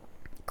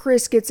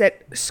 Chris gets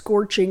it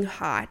scorching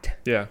hot.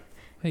 Yeah.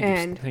 Hey, you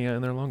And- just hang out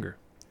in there longer.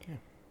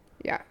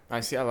 Yeah. I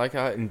see. I like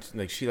that, and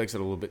like she likes it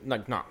a little bit,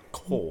 like not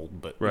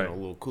cold, but Right. a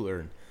little cooler.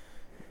 And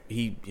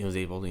he was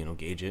able to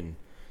gauge it. And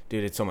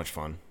dude, it's so much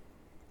fun.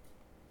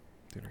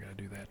 Dude, I gotta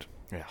do that.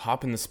 Yeah,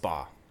 hop in the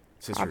spa,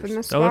 sisters. Hop in the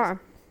that's- spa.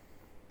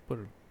 What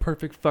a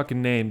perfect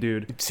fucking name,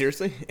 dude.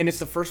 Seriously, and it's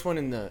the first one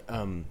in the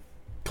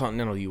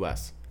continental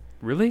U.S.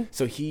 Really?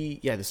 So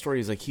the story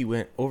is like he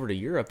went over to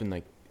Europe, and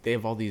like they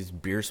have all these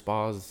beer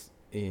spas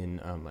in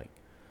like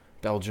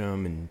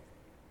Belgium and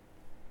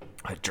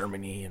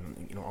Germany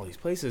and all these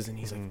places, and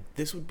he's like,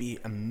 this would be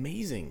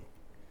amazing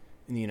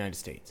in the United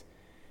States.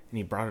 And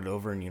he brought it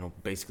over and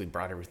basically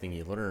brought everything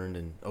he learned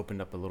and opened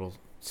up a little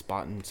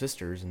spot in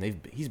Sisters,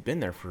 and he's been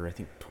there for I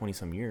think 20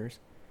 some years.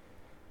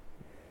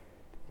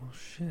 Well,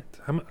 shit.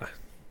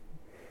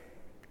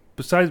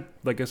 Aside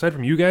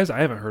from you guys, I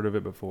haven't heard of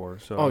it before.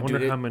 So I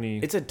wonder how many.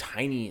 It's a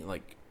tiny,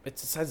 like,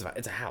 it's the size of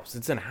it's a house.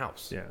 It's in a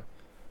house. Yeah.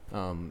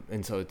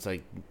 And so it's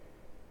like,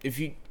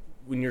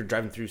 when you're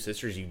driving through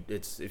Sisters,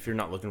 if you're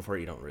not looking for it,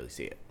 you don't really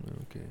see it.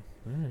 Okay.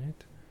 All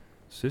right.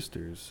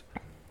 Sisters,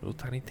 little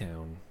tiny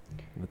town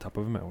on the top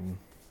of a mountain.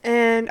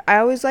 And I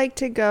always like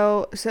to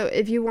go. So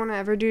if you want to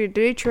ever do a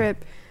day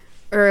trip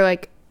or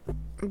like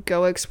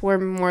go explore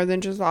more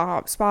than just a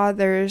hop spa,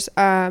 there's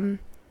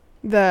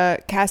the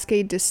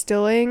Cascade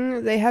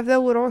Distilling. They have the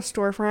little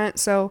storefront.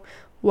 So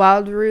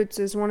Wild Roots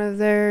is one of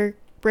their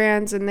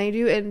brands, and they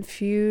do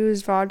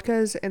infused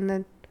vodkas, and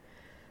then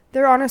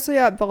they're honestly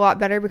a lot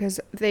better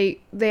because they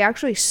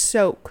actually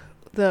soak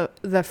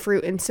the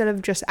fruit instead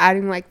of just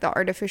adding like the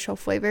artificial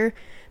flavor.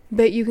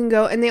 But you can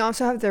go, and they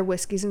also have their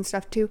whiskeys and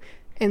stuff too.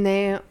 And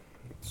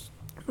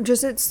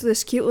it's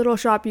this cute little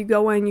shop. You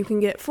go in, you can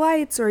get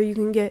flights or you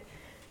can get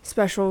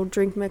special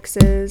drink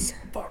mixes.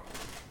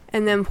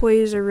 And the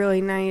employees are really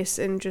nice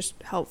and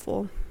just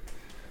helpful.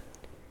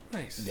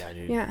 Nice. Yeah,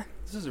 dude. Yeah.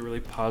 This is a really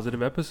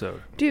positive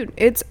episode. Dude,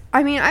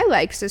 I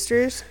like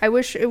Sisters. I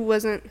wish it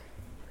wasn't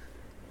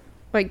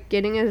like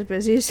getting as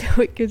busy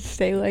so it could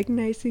stay like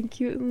nice and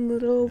cute and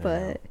little,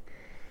 but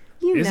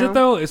Is it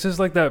though? It's just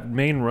like that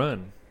main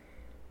run.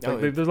 Oh,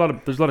 Like, there's a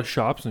lot of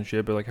shops and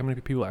shit, but like how many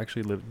people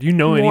actually live? Do you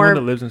know anyone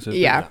that lives in Sisters?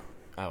 Yeah.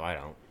 Oh, I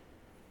don't.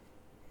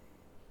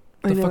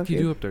 What I the know fuck a you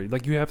few. do up there?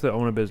 Like you have to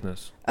own a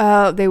business.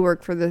 They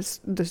work for the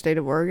state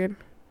of Oregon.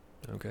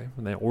 Okay.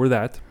 And then, or you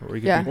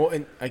could Yeah. be- Well,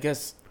 and I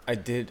guess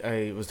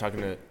I was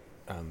talking to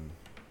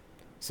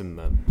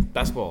some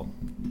basketball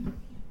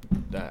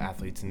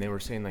athletes, and they were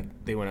saying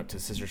like they went up to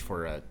Sisters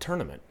for a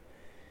tournament.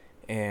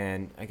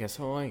 And I guess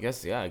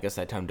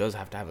that town does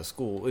have to have a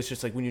school. It's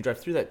just like when you drive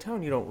through that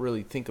town, you don't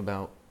really think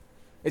about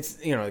it's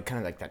kind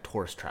of like that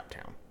tourist trap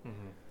town.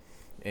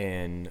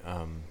 And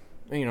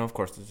of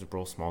course, it's a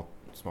real small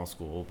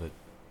school, but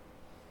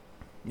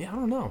yeah, I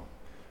don't know.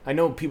 I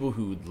know people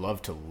who would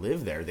love to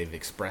live there. They've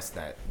expressed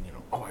that,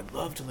 oh, I'd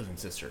love to live in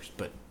Sisters,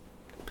 but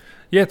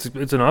Yeah,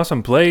 it's an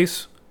awesome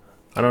place.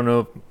 I don't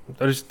know.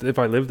 If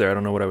I lived there, I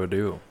don't know what I would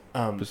do.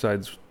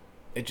 Besides,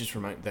 it just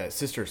reminds that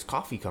Sisters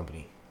Coffee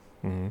Company,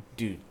 mhm.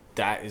 dude.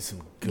 That is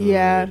some good,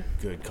 Yeah.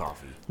 good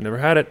coffee. Never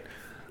had it.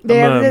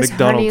 They I'm have a this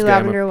McDonald's honey guy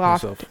lavender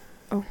loft. myself.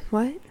 Oh,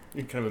 what?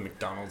 You're kind of a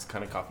McDonald's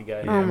kind of coffee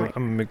guy. Yeah, Oh I'm, my- a,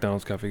 I'm a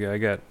McDonald's coffee guy. I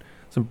got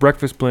some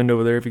breakfast blend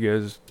over there if you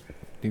guys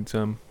need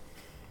some.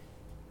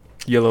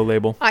 Yellow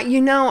label.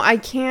 I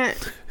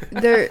can't.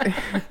 There.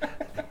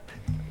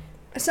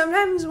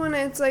 Sometimes when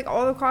it's like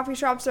all the coffee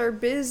shops are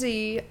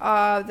busy,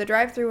 the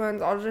drive-through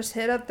ones, I'll just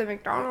hit up the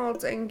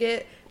McDonald's and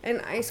get an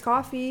iced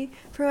coffee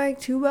for like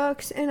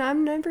 $2, and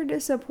I'm never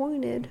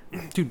disappointed.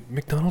 Dude,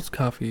 McDonald's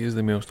coffee is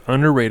the most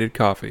underrated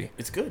coffee.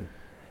 It's good.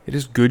 It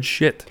is good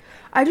shit.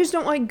 I just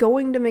don't like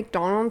going to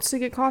McDonald's to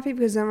get coffee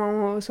because then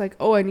I'm always like,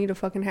 oh, I need a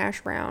fucking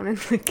hash brown, and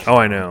like, Oh,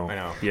 I know. I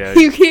know. Yeah.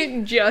 you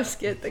can't just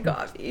get the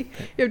coffee.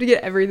 You have to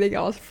get everything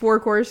else.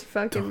 4-course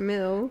fucking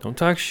meal. Don't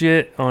talk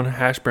shit on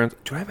hash browns.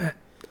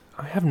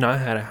 I have not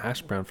had a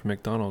hash brown from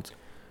McDonald's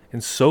in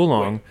so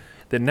long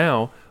that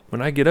now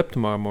when I get up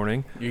tomorrow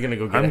morning, You're gonna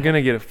go get. I'm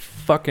gonna get a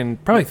fucking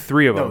probably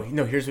 3 of them.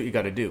 No. Here's what you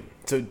got to do.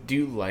 So, do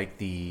you like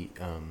the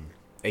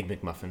egg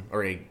McMuffin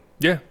or egg?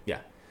 Yeah. Yeah.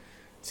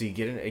 So you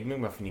get an egg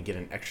McMuffin, you get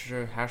an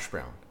extra hash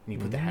brown, and you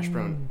put the hash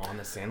brown on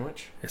a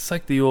sandwich. It's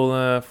like the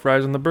old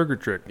fries on the burger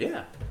trick.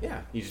 Yeah.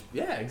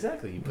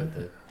 Exactly. You put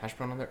the hash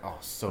brown on there. Oh,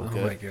 so Oh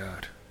good. my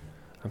god.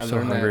 I'm I so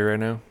learned hungry that. right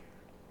now.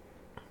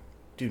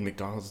 Dude,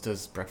 McDonald's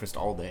does breakfast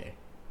all day.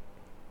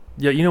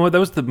 Yeah, you know what? That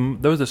was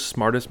the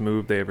smartest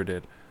move they ever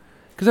did.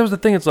 Because that was the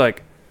thing. It's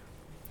like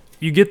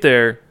you get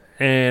there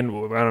and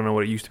I don't know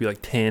what it used to be like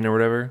 10 or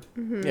whatever.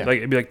 Yeah. Like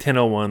it'd be like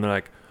 10:01. They're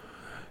like,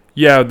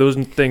 yeah, those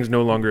things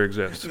no longer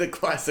exist. The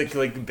classic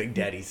like Big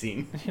Daddy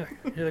scene.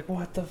 You're like,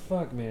 what the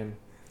fuck, man?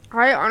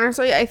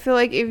 I feel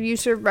like if you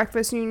serve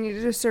breakfast, you need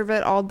to serve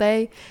it all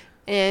day.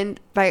 And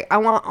like, I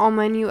want all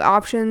menu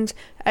options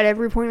at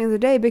every point of the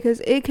day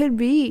because it could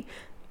be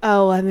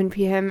 11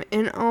 p.m.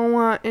 and I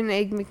want an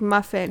egg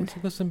McMuffin. So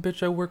listen,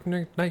 bitch, I work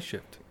night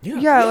shift.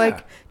 Yeah,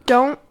 like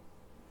don't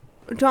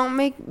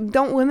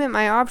limit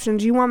my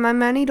options. You want my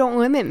money? Don't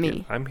limit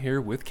me. I'm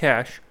here with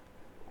cash.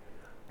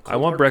 I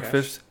Cold want hard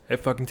breakfast at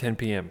fucking 10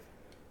 p.m.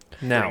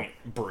 Now.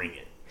 Bring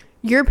it.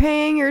 You're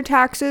paying your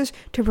taxes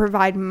to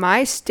provide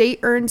my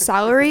state-earned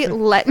salary.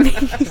 Let me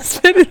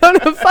sit it on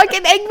a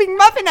fucking egg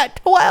McMuffin at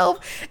 12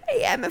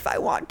 a.m. if I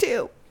want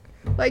to.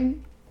 Like,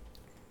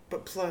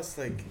 But plus,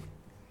 like,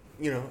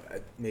 you know,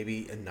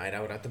 maybe a night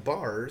out at the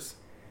bars.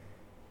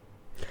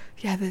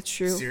 yeah, that's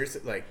true.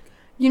 Seriously, like,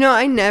 You know,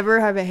 I never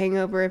have a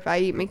hangover if I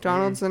eat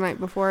McDonald's the night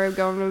before I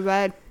go into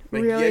bed.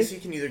 Really? yes, you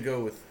can either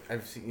go with,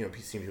 I've seen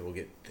people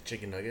get the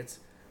chicken nuggets,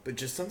 but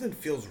just something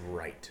feels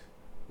right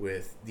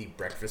with the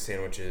breakfast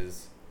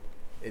sandwiches,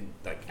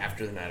 like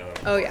after the night out. At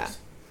the Oh, bars.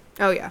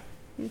 Oh, yeah.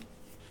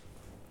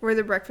 Or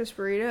the breakfast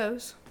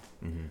burritos.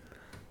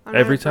 Mm-hmm.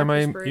 Every time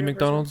I eat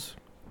McDonald's,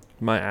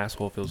 my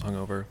asshole feels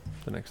hungover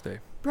the next day.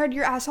 Brad,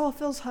 your asshole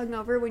feels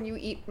hungover when you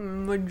eat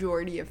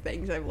majority of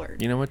things, I've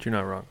learned. You know what? You're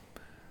not wrong.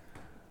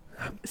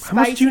 How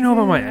much do you know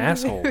about my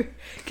asshole?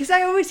 Because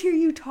I always hear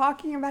you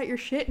talking about your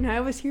shit, and I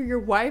always hear your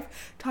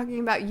wife talking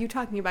about you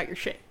talking about your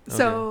shit. Okay.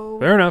 So,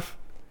 Fair enough.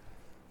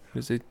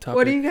 There's a topic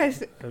what do you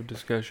guys... of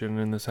discussion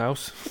in this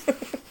house.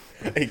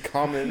 A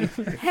common.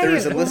 Hey,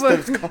 There's a list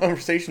of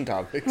conversation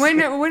topics.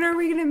 when are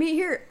we going to meet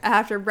here?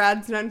 After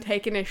Brad's done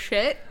taking his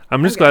shit?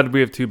 I'm just glad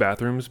we have two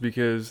bathrooms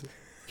because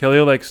Kelly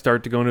will like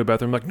start to go into a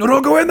bathroom like, no,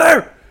 don't go in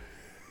there.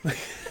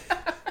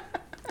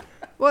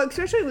 Well,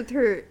 especially with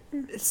her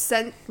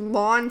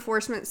law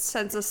enforcement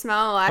sense of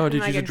smell, acting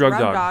dude, like she's a a drug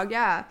drug dog. dog.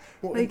 Yeah.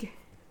 Well, Like,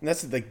 and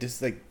that's like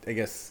just like, I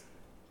guess,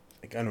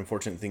 like an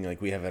unfortunate thing like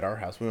we have at our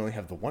house. We only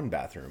have the one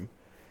bathroom.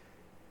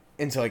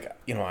 And so, like,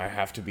 you know, I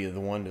have to be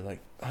the one to, like,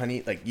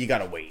 honey, like, you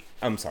gotta wait.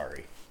 I'm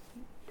sorry.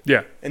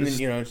 Yeah. And then,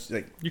 you know, it's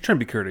like, You're trying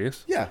to be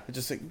courteous. yeah,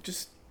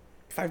 just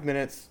 5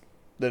 minutes,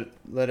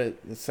 let it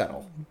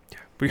settle.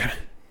 I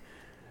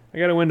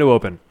got a window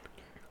open.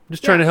 I'm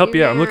just trying to help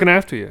you out. I'm looking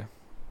after you.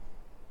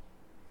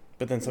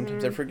 But then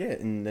sometimes I forget,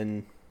 and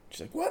then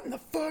she's like, what in the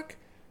fuck?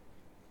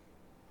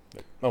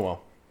 But, oh,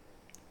 well.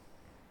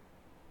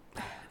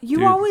 you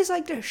Dude. always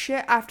like to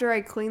shit after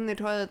I clean the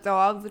toilet, though.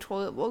 I'll have the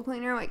toilet bowl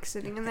cleaner, like,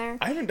 sitting in there.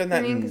 I haven't done that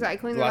I mean, in 'cause I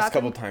clean the the last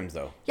couple bathroom. times,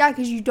 though. Yeah,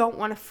 because you don't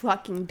want to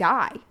fucking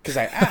die. Because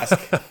I ask,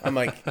 I'm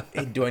like,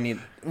 hey, do I need...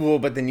 Well,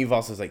 but then you've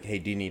also like, hey,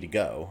 do you need to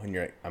go? And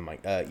you're like, I'm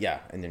like, yeah.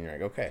 And then you're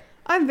like, okay.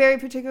 I'm very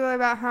particular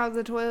about how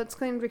the toilet's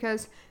cleaned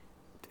because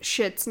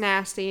shit's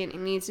nasty and it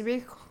needs to be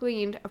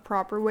cleaned a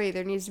proper way.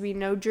 There needs to be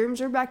no germs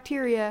or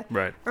bacteria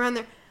Right. around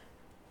there.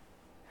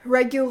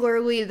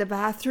 Regularly, the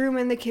bathroom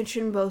and the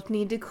kitchen both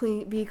need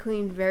to be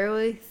cleaned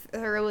very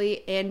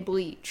thoroughly and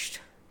bleached.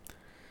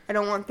 I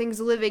don't want things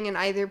living in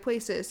either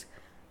places.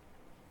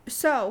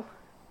 So,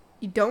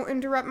 you don't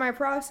interrupt my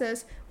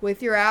process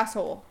with your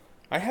asshole.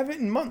 I haven't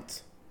in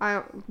months.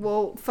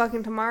 Well,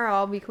 fucking tomorrow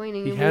I'll be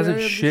cleaning. He you hasn't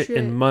little shit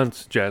in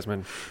months,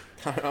 Jasmine.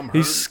 I'm hurt.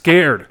 He's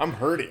scared. I'm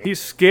hurting.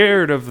 He's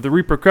scared of the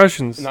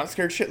repercussions. Not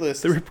scared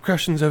shitless. The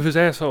repercussions of his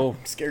asshole.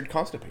 I'm scared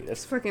constipated.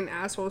 This fucking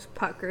asshole's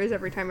puckers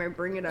every time I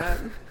bring it up.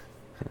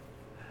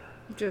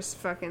 Just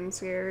fucking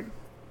scared.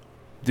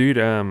 Dude,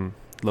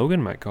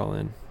 Logan might call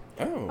in.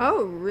 Oh.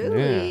 Oh,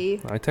 really?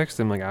 Yeah. I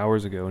texted him like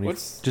hours ago and he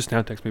just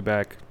now texted me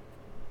back.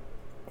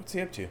 What's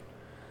he up to?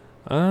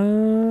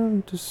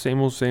 Just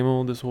same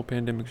old. This whole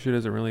pandemic shit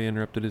hasn't really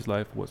interrupted his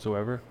life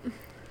whatsoever.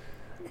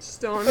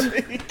 Still on.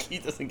 He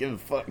doesn't give a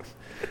fuck.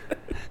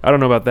 I don't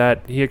know about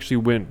that. He actually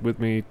went with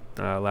me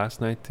last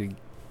night I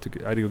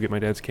had to go get my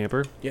dad's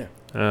camper. Yeah.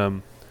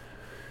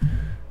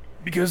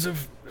 Because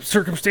of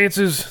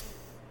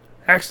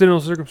accidental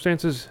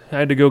circumstances, I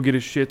had to go get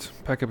his shit,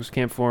 pack up his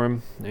camp for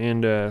him,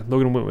 and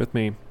Logan went with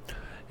me.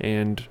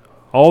 And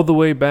all the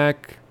way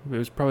back, it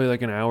was probably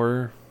like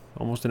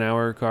almost an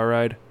hour car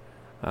ride.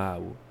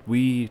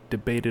 We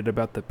debated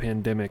about the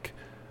pandemic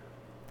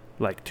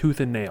like tooth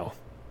and nail.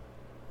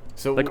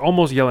 So Like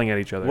almost yelling at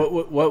each other.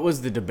 what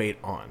was the debate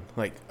on?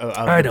 Like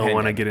I don't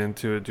want to get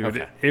into it, dude.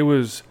 Okay. It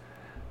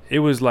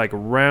was like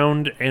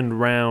round and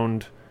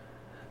round.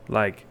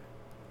 Like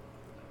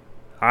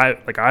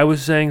I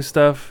was saying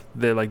stuff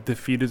that like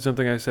defeated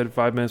something I said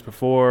 5 minutes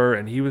before,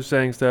 and he was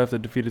saying stuff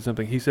that defeated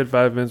something he said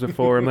 5 minutes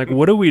before. I'm like,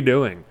 what are we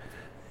doing?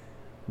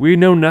 We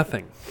know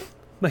nothing.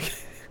 Like,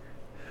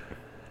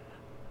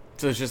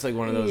 So it's just like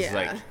one of those Yeah.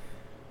 like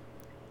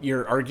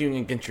you're arguing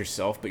against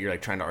yourself, but you're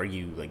like trying to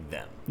argue like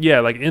them. yeah,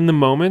 like in the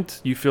moment,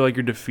 you feel like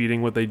you're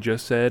defeating what they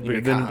just said, You're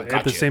but like, then "Ah, at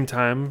got the you." same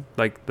time,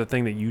 like the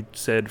thing that you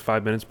said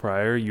 5 minutes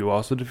prior, you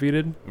also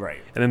defeated,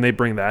 Right. and then they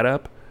bring that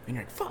up. And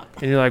you're like, fuck.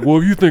 And you're like, well,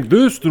 if you think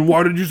this, then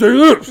why did you say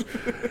this?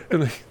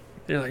 And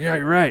you're like, yeah,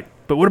 you're right.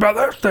 But what about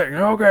this thing?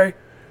 Okay.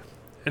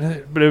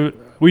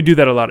 We do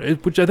that a lot,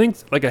 which I think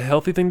is like a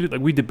healthy thing to do.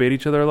 Like we debate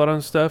each other a lot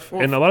on stuff,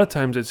 Well, and a lot of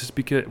times it's just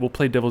because we'll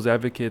play devil's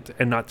advocate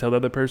and not tell the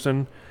other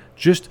person.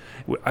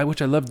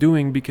 Which I love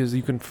doing because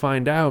you can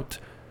find out.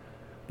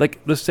 Like,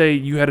 let's say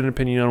you had an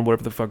opinion on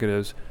whatever the fuck it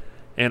is,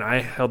 and I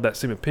held that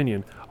same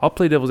opinion. I'll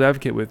play devil's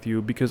advocate with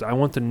you because I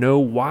want to know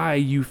why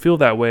you feel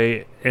that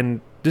way,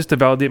 and just to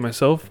validate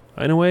myself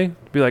in a way.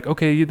 Be like,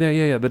 okay,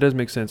 yeah, that does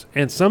make sense.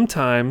 And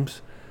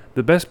sometimes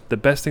the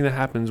best thing that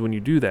happens when you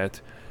do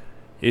that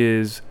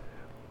is,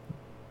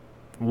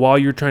 while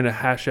you're trying to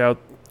hash out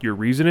your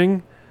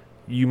reasoning,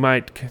 you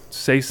might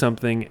say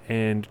something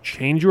and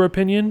change your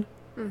opinion.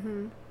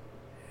 Mm-hmm.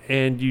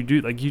 And you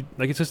do like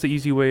it's just an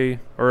easy way,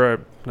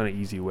 or not an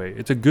easy way.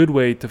 It's a good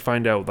way to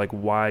find out like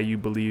why you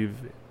believe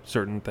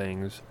certain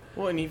things.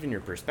 Well, and even your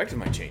perspective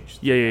might change.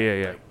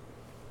 Yeah.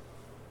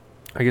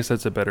 I guess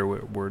that's a better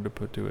word to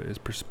put to it, is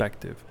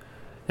perspective,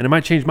 and it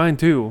might change mine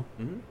too.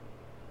 Mm-hmm. And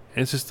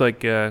it's just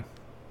like I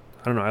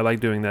don't know. I like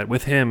doing that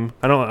with him.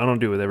 I don't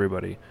do it with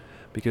everybody,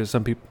 because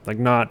some people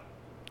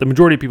the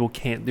majority of people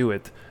can't do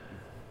it.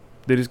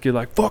 They just get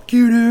like, "Fuck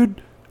you,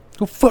 dude.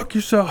 Go fuck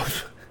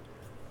yourself."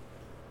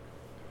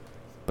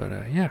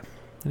 But yeah.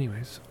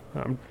 Anyways,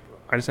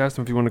 I just asked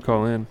him if he wanted to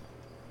call in.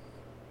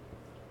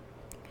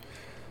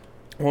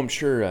 Well, I'm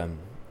sure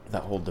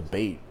that whole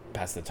debate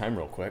passed the time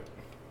real quick.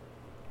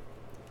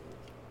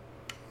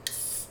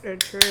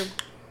 True.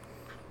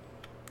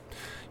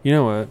 You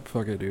know what?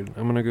 Fuck it, dude.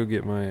 I'm gonna go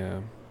get my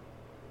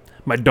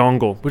my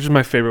dongle, which is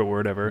my favorite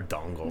word ever.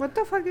 Dongle. What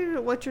the fuck is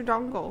it? What's your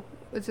dongle?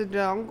 It's a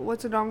dongle.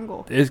 What's a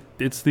dongle?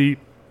 It's the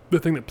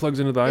thing that plugs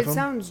into the It iPhone.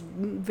 sounds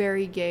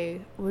very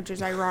gay, which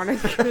is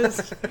ironic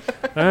because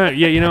Yeah,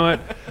 you know what?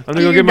 I'm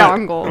gonna go Your get my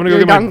dongle. I'm gonna go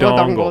Your get my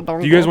dongle,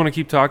 dongle. Do you guys want to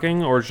keep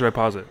talking, or should I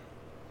pause it?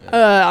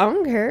 I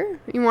don't care.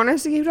 You want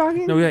us to keep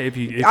talking? No, yeah. If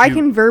you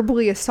can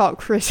verbally assault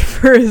Chris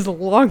for as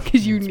long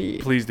as you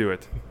need. please do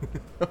it.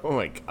 Oh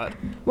my god.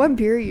 What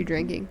beer are you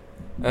drinking?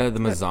 The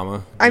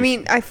Mazama. I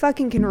mean, I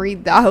fucking can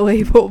read that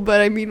label, but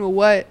I mean,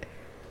 what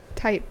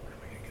type?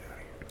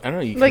 I don't know.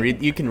 You can like-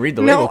 read. You can read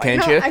the label,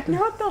 can't you?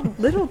 Not the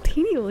little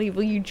teeny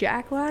label, you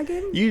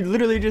jackwagon. You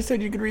literally just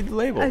said you could read the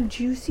label. A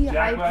juicy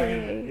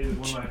IPA.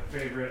 is one of my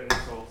favorite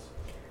insults.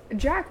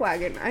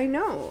 Jackwagon, I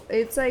know.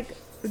 It's like,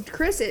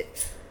 Chris,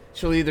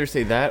 She'll either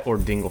say that or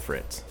Dingle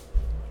Fritz.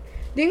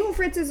 Dingle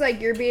Fritz is like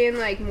you're being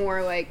like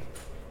more like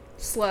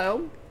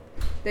slow,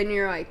 then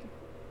you're like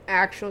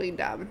actually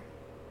dumb.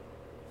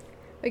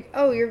 Like,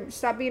 oh,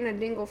 stop being a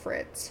Dingle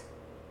Fritz.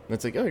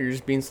 It's like, oh, you're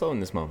just being slow in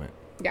this moment.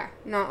 Yeah,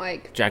 not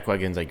like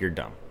Jackwagon's like, you're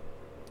dumb.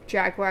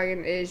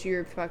 Jackwagon is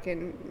you're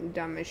fucking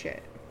dumb as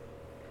shit.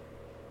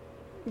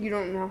 You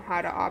don't know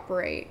how to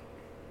operate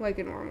like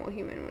a normal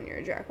human when you're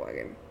a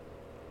jackwagon.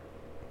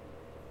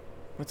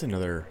 What's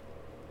another?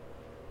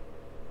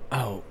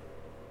 Oh,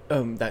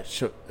 that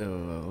show.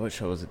 What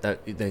show was it?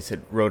 That they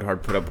said "rode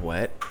hard, put up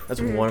wet."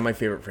 That's one of my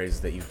favorite phrases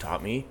that you've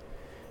taught me.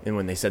 And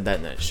when they said that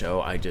in that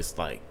show, I just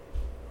like,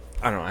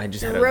 I don't know. I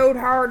just had Rode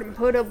hard and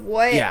put up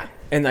wet. Yeah,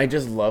 and I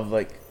just love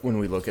like when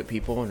we look at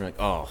people and we're like,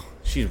 oh,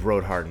 she's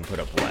rode hard and put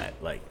up wet.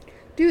 Like,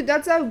 Dude,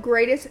 that's the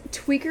greatest.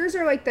 Tweakers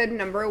are like the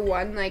number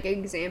one like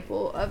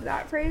example of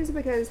that phrase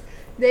because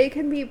they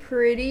can be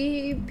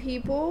pretty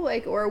people,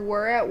 like, or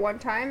were at one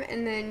time,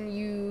 and then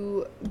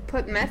you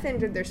put meth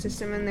into their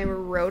system and they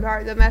were rode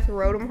hard. The meth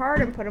rode them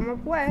hard and put them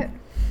up wet.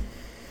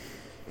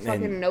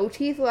 Fucking no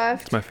teeth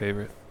left. It's my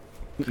favorite.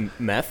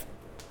 Meth.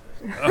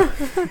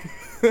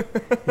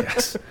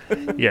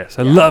 Yes,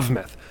 I love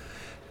meth.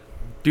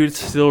 Dude, it's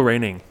still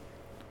raining.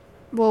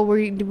 Well,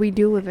 we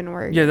do live in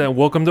Oregon. Yeah, then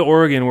welcome to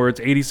Oregon, where it's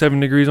 87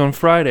 degrees on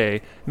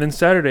Friday, and then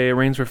Saturday it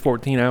rains for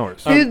 14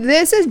 hours. Dude,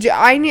 this is.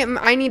 I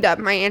need up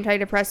my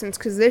antidepressants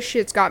because this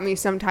shit's got me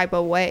some type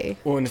of way.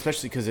 Well, and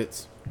especially because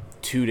it's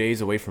 2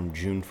 days away from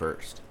June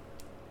 1st.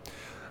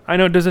 I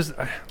know.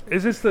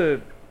 Is this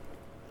the?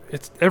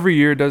 It's every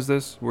year it does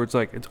this, where it's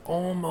like it's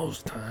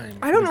almost time.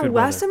 I don't for know. good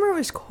Last weather. summer it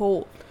was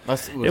cold.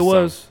 It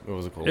was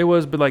a cold. It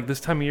was, but like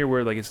this time of year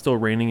where like it's still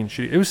raining and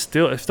shit. It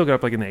still got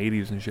up like in the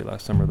 80s and shit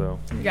last summer though.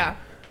 Yeah.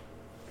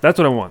 That's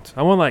what I want.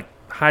 I want like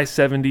high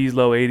 70s,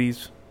 low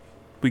 80s.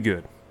 We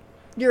good.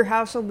 Your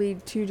house will be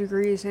 2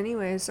 degrees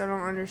anyway, so I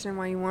don't understand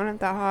why you want it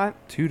that hot.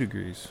 2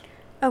 degrees.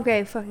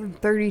 Okay, fucking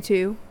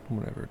 32.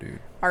 Whatever, dude.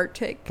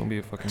 Arctic. Don't be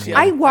a fucking. See,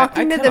 I walked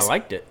into kinda this.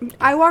 liked it.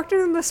 I walked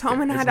into this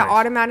home and It's had nice. to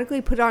automatically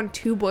put on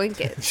 2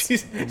 blankets.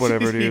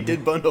 Whatever, He dude.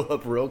 did bundle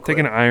up real quick.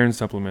 Take an iron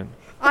supplement.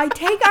 I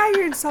take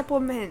iron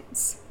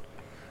supplements.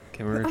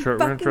 Okay, we're I'm gonna try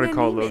to fucking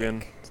call anemic.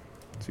 Logan.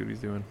 See what he's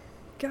doing.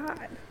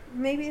 God,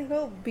 maybe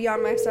he'll be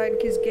on my side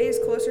because gay is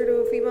closer to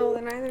a female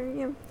than either of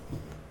you.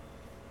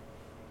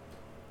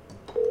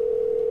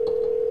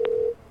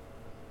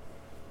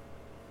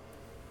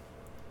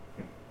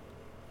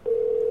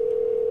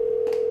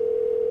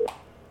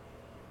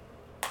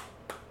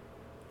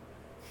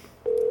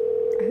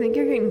 I think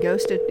you're getting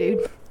ghosted,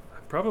 dude.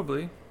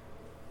 Probably.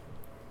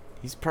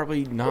 He's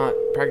probably not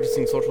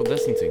practicing social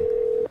distancing.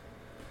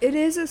 It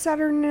is a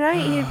Saturday night.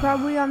 He's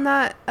probably on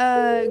that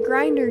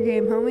grinder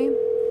game, homie.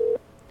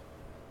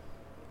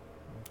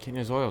 Getting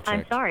his oil checked.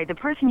 I'm sorry, the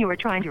person you were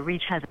trying to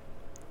reach has...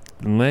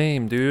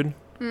 Lame, dude.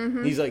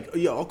 Mm-hmm. He's like,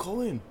 yeah, I'll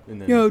call in.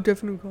 And then Yo,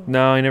 definitely call.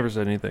 No, I never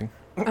said anything.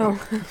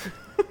 Oh.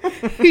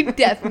 He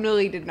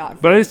definitely did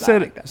not. But I phrase that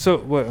said like that. so.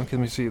 What? Okay,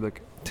 let me see.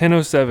 Like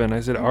 10:07.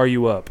 I said, "Are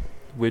you up?"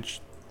 Which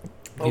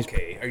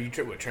okay, are you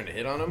trying to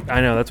hit on him?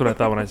 I know that's what I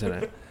thought when I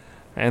said it.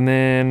 And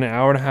then an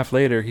hour and a half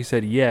later, he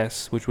said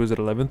yes, which was at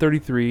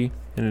 11:33,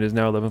 and it is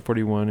now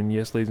 11:41. And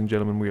yes, ladies and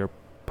gentlemen, we are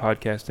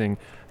podcasting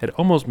at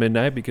almost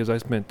midnight because I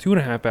spent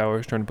 2.5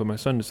 hours trying to put my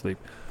son to sleep.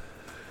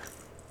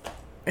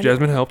 And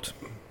Jasmine helped.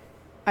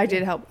 I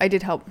did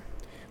help.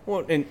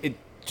 Well, and it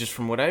just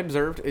from what I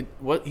observed,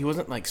 he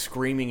wasn't like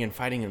screaming and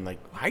fighting and like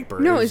hyper.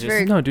 No, it it's was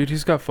very- No, dude,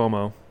 he's got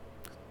FOMO.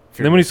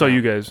 And then when he saw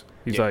you guys,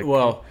 he's like,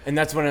 well, and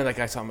that's when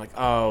I saw him like,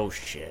 oh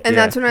shit. And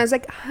Yeah. that's when I was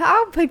like,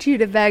 I'll put you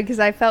to bed because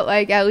I felt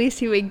like at least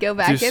he would go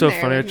back Dude, in so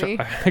there funny. with me.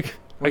 I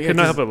Well, yeah, could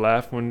not 'cause- help but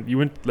laugh when you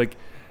went like,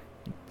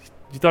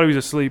 you thought he was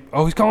asleep.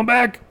 Oh, he's calling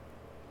back.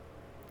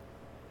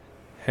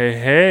 Hey,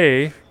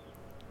 Hey,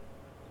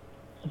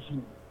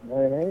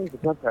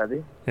 what's up,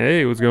 Patty?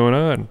 hey, what's going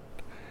on?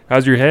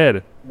 How's your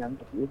head? I'm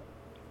good.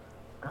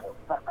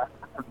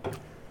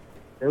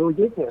 It will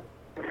get you.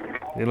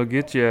 It'll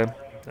get you.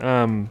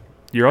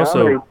 You're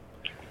also,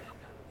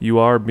 you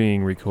are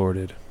being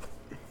recorded.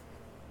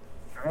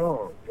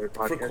 Oh,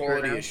 for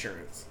quality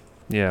assurance.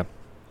 Yeah.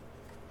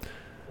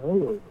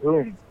 Oh,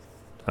 boom.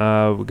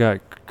 We got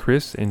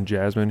Chris and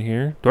Jasmine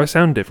here. Do I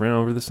sound different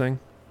over this thing?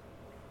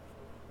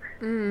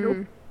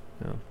 Mm.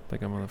 No, I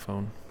think I'm on the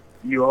phone.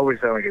 You always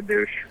sound like a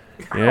douche.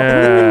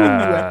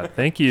 Yeah.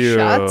 Thank you.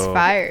 Shots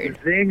fired.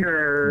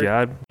 Zinger.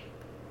 God.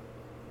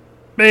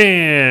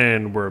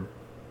 Man, we're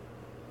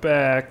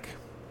back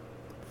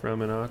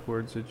from an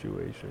awkward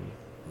situation.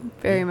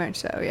 Very much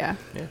so, yeah.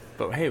 Yeah,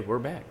 but hey, we're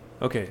back.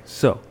 Okay,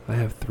 so I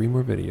have 3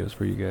 more videos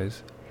for you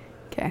guys.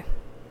 Okay.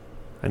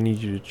 I need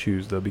you to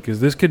choose, though, because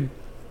this could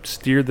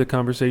steer the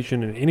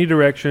conversation in any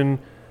direction.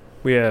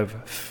 We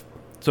have...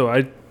 So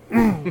I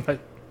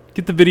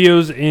get the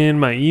videos in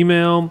my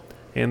email,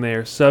 and they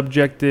are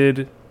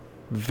subjected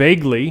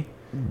vaguely.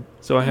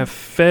 So I have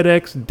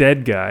FedEx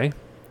dead guy,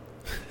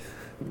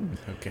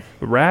 Okay.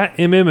 rat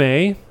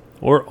MMA,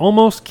 or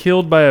almost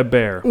killed by a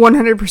bear.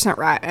 100%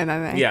 rat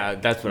MMA. Yeah,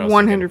 that's what I was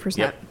thinking. 100%.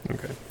 Yep.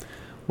 Okay.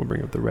 We'll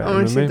bring up the rat I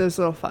want to see MMA. those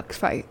little fucks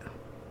fight.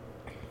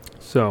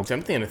 So, So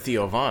I'm thinking of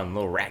Theo Vaughn,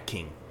 little Rat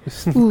King.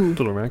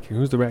 little rat king.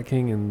 Who's the rat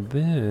king in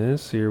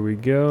this? Here we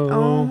go.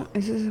 Oh,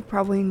 this is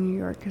probably in New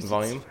York. 'cause it's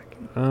Volume?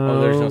 fucking-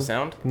 Oh, there's no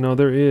sound? No,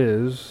 there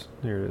is.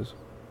 There it is.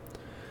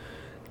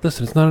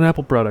 Listen, it's not an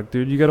Apple product,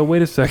 dude. You gotta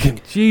wait a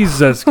second.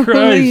 Jesus Holy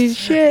Christ.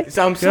 shit.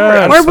 So I'm sorry.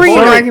 God. I'm We're bringing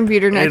spoiled. our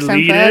computer next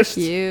time. Fuck Elitist.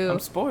 you. I'm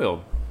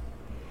spoiled.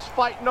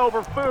 Fighting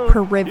over food.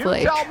 Privilege. You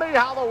tell me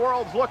how the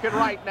world's looking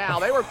right now.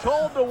 They were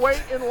told to wait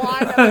in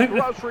line at the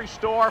grocery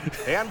store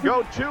and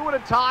go 2 at a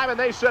time, and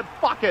they said,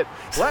 fuck it.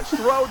 Let's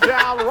throw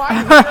down right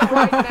here,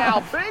 right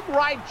now. Big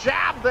right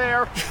jab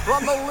there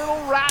from the little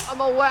rat on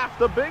the left.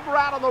 The big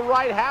rat on the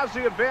right has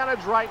the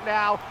advantage right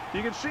now.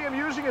 You can see him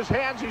using his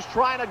hands. He's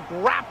trying to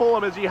grapple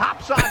him as he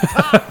hops on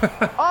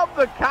top of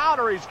the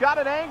counter. He's got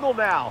an angle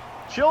now.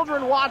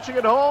 Children watching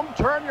at home,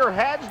 turn your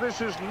heads.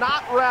 This is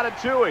not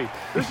Ratatouille.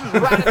 This is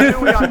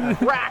Ratatouille on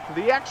crack,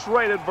 the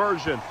X-rated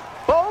version.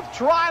 Both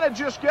trying to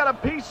just get a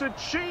piece of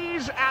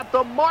cheese at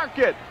the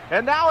market.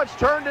 And now it's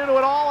turned into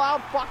an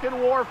all-out fucking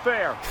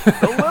warfare.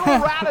 The little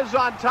rat is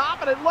on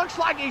top, and it looks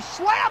like he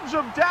slams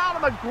him down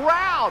on the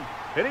ground.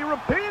 And he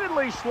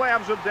repeatedly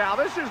slams him down.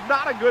 This is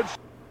not a good...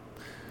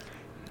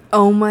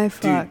 Oh my Dude,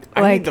 fuck.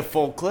 I like, need the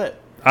full clip.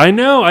 I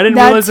know. I didn't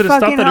realize that it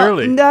stopped that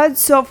early.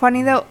 That's so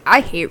funny though. I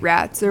hate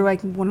rats. They're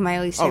like one of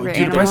my least Oh, favorite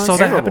dude, If I animals. saw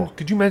that Terrible. happen,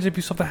 could you imagine if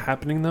you saw that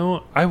happening,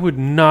 though? I would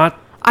not.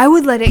 I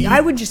would let it. I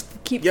would just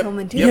keep Yep.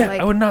 filming too. Yep.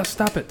 Like, I would not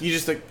stop it. You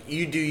just like,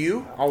 you do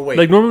you, I'll wait.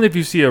 Like, normally if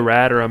you see a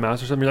rat or a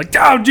mouse or something, you're like,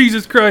 oh,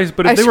 Jesus Christ.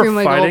 But if I they were scream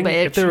like a little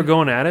fighting, if they bitch. were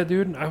going at it,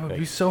 dude, I would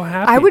be so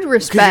happy. I would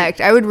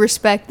respect. I would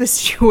respect the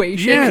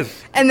situation.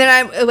 Yes. And then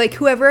I like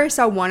whoever I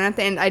saw one at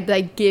the end, I'd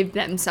like give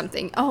them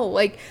something. Oh,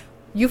 like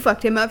you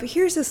fucked him up.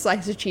 Here's a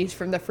slice of cheese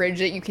from the fridge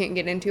that you can't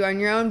get into on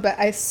your own. But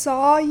I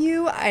saw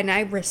you and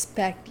I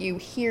respect you.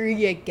 Here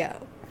you go.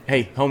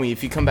 Hey, homie,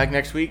 if you come back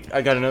next week,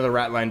 I got another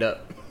rat lined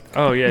up.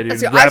 Oh, yeah, dude.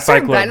 So I Rat Fight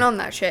started Club. betting on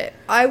that shit.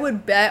 I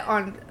would bet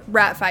on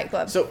Rat Fight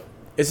Club. So,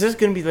 is this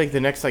going to be like the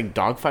next like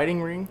dog fighting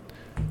ring?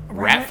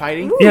 Rat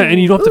fighting? Ooh. Yeah, and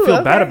you don't have to Ooh,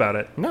 feel bad okay. about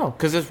it. No,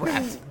 because it's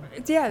rats.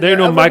 Yeah, There ain't they're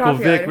no Michael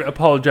overpopulated. Vick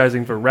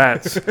apologizing for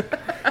rats.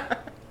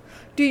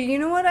 Dude, you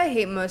know what I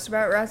hate most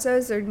about rats though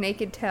is their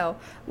naked tail.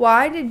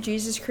 Why did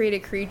Jesus create a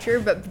creature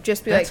but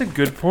just be That's like, a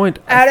good point.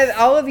 out of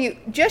all of you,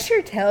 just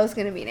your tail is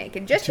gonna be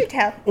naked. Just your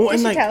tail. Well,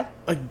 just and your like,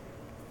 tail.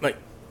 like,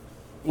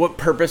 what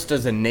purpose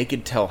does a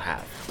naked tail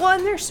have? Well,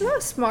 and they're so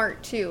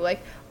smart too.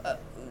 Like,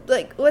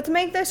 let's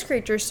make this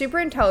creature super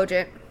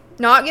intelligent,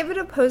 not give it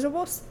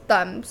opposable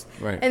thumbs,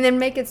 Right. and then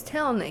make its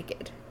tail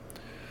naked.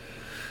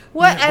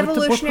 What Yeah, what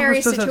evolutionary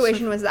purpose does that situation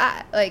serve? was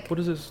that? Like, What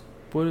is this?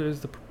 what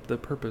is the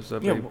purpose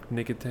of Yeah, a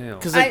naked tail?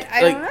 Because I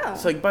don't know.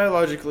 So like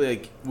biologically,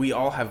 like we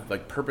all have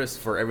like purpose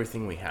for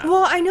everything we have.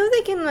 Well, I know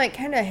they can like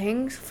kind of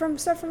hang from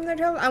stuff from their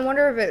tail. I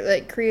wonder if it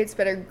like creates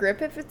better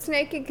grip if it's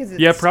naked because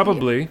Yeah,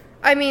 probably.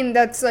 I mean,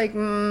 that's like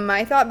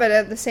my thought, but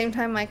at the same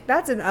time, like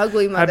that's an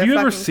ugly motherfucking Have you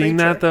ever seen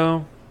creature. that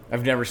though?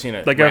 I've never seen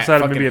it Like rat outside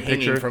of fucking maybe a hanging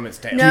picture? from its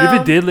tail. No. Dude,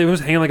 if it did, it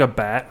was hanging like a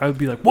bat. I would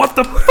be like, what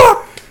the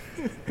fuck?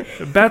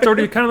 Bats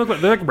already kind of look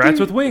like they're like rats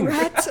with wings.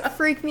 Rats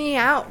freak me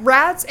out.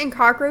 Rats and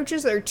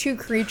cockroaches are two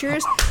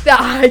creatures that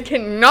I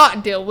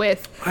cannot deal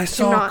with. I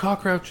saw a Cannot-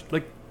 cockroach.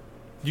 Like,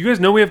 you guys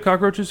know we have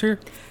cockroaches here?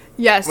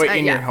 Yes. Wait,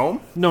 in yeah. your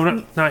home?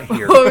 No, not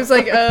here. I was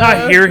like,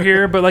 Not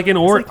here, but like in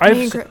Oregon. like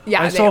me and Chris-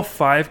 yeah, I they saw have-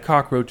 5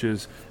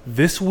 cockroaches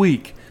this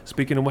week.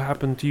 Speaking of what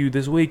happened to you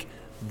this week,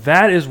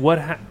 that is what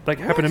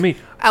happened to me.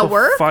 At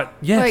work?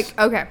 Yes. Like,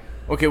 okay.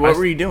 Okay, what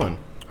were you doing?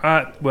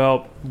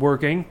 Well,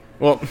 working.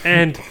 Well,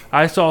 And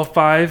I saw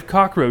 5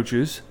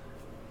 cockroaches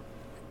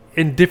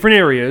in different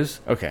areas.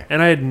 okay.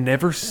 And I had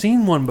never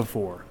seen one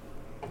before.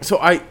 So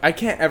I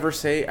can't ever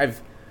say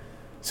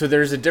so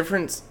there's a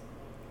difference.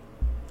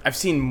 I've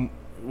seen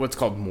what's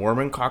called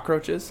Mormon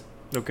cockroaches.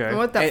 Okay.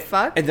 What the and,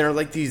 fuck? And they're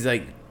like these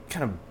like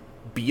kind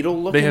of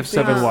beetle looking They have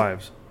 7 things.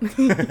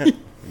 wives.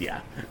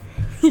 Yeah.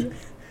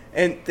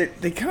 And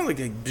they kind of look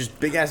like just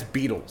big ass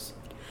beetles.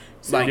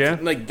 Like, Yeah?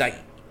 like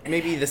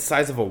maybe the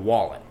size of a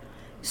wallet.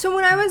 So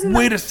when I was in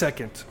Wait a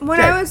second. when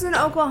Okay. I was in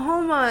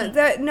Oklahoma,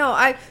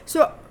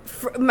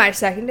 for my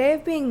second day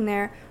of being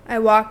there, I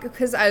walked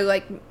because I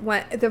like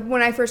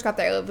when I first got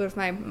there, I lived with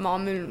my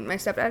mom and my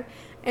stepdad,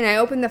 and I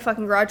opened the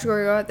fucking garage door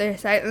to go out there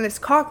side, and this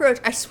cockroach.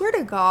 I swear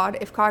to God,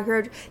 if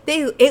cockroach,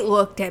 it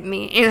looked at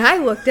me, and I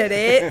looked at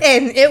it,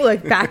 and it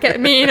looked back at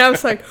me, and I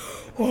was like,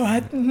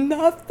 what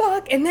the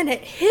fuck? And then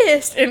it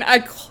hissed, and I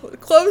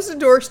closed the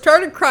door,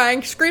 started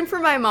crying, screamed for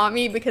my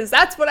mommy because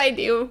that's what I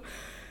do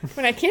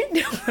when I can't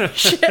do my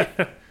shit.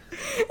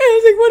 And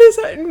I was like, what is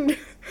that? And,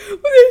 well,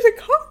 there's a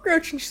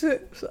cockroach.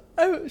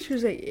 And she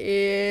was like,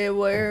 yeah,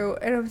 where?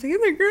 And I was like, in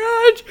the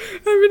garage.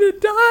 I'm going to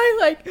die.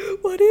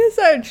 Like, what is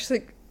that? And she's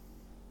like,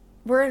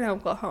 we're in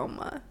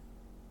Oklahoma.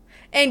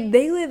 And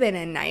they live in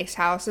a nice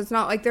house. It's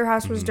not like their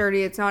house was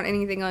dirty. It's not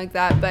anything like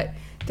that. But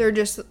they're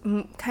just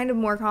kind of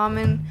more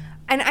common.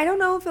 And I don't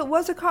know if it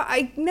was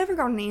I never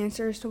got an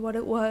answer as to what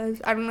it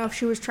was. I don't know if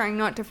she was trying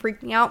not to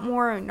freak me out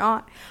more or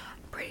not.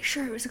 Pretty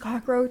sure it was a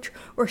cockroach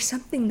or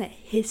something that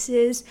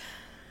hisses.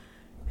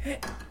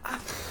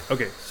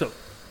 Okay, so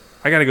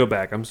I gotta go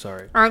back. I'm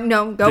sorry.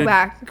 No, go Did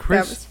back.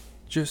 Chris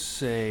just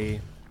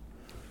say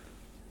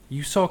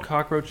you saw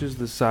cockroaches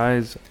the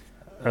size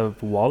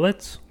of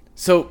wallets?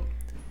 So,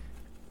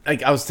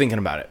 like, I was thinking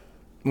about it,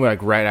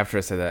 like, right after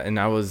I said that, and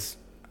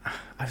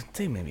I'd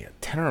say maybe a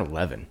 10 or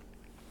 11.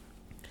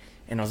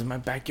 And I was in my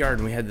backyard,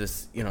 and we had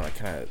this, like,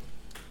 kind of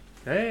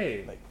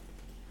Hey.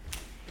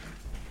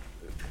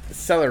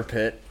 cellar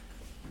pit,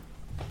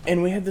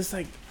 and we had this,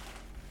 like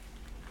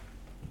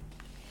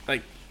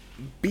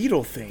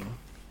beetle thing,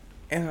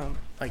 and,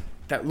 like,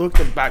 that looked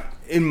about,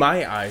 in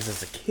my eyes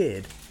as a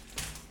kid,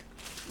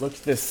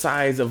 looked the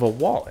size of a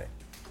wallet.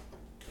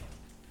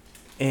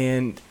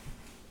 And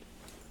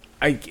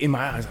in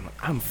my eyes,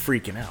 I'm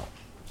freaking out.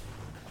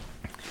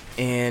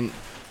 And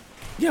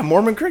yeah,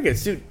 Mormon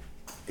crickets, dude.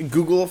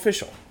 Google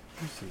official.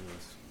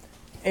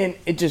 And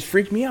it just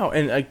freaked me out.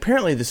 And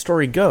apparently, the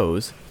story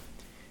goes,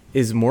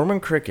 is Mormon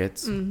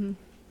crickets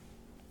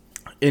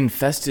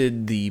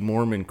infested the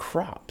Mormon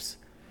crops,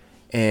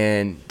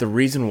 and the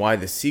reason why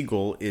the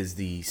seagull is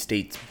the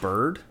state's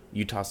bird,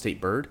 Utah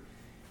state bird,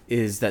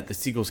 is that the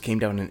seagulls came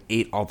down and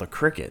ate all the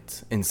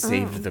crickets and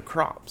saved the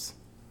crops.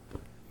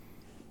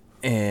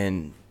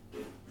 And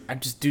I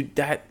just do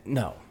that.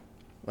 No,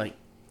 like,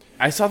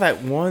 I saw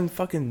that one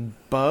fucking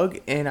bug,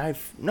 and I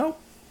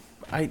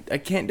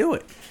can't do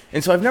it.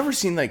 And so I've never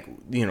seen, like,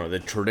 the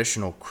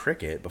traditional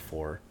cricket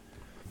before.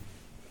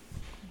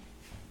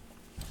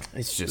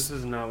 It's just, This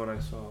is not what I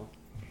saw.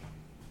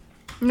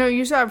 No,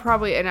 you saw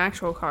probably an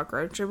actual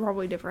cockroach. They're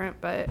probably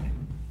different, but.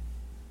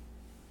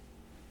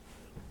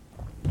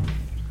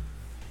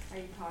 Are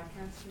you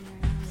podcasting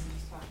right now? Or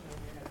just talking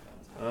over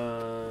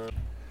your headphones?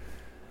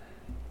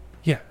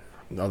 Yeah.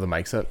 oh, the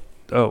mic's up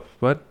Oh,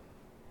 what?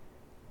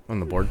 on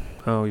the board.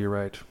 Oh, you're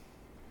right.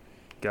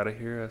 Gotta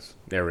hear us.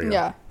 There we go.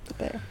 Yeah,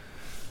 there.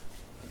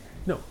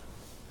 No.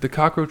 The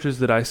cockroaches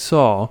that I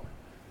saw,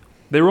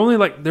 they're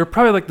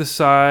probably like the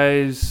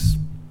size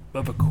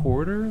of a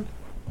quarter,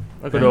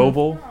 Okay. but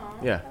oval.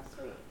 Yeah.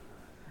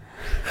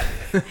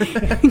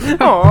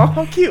 Oh,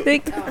 how cute. The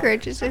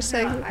cockroaches are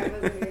so.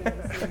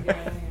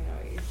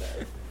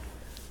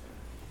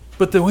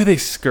 But the way they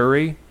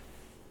scurry,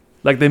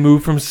 like they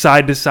move from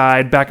side to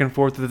side, back and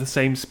forth at the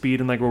same speed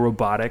in like a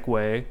robotic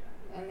way.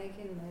 And they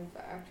can live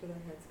after their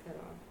head's cut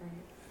off,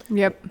 right?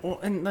 Yep. Well,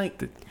 and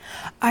like,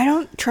 I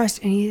don't trust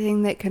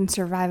anything that can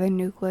survive a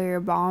nuclear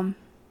bomb.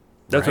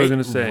 That's what I was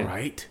gonna say.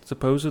 Right?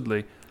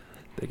 Supposedly,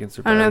 they can I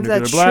survive don't know a if nuclear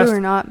that's blast. true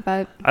or not,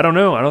 but I don't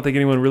know. I don't think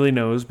anyone really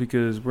knows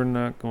because we're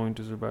not going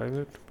to survive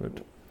it.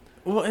 But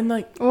Well, and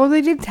like, Well,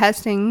 they did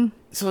testing.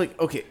 so like,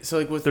 okay, so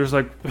like with There's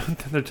like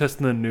they're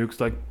testing the nukes.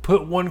 Like,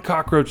 put one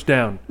cockroach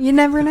down. You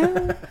never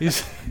know.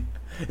 He's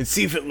and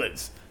see if it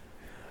lives.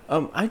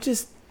 I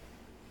just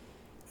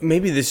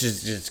maybe this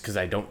is just because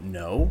I don't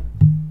know.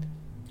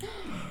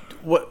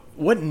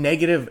 What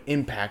negative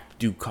impact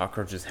do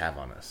cockroaches have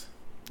on us?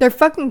 They're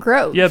fucking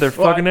gross. yeah, they're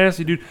Well, fucking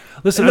nasty, dude.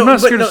 Listen, No, I'm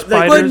not but scared no, of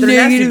like, spiders. they're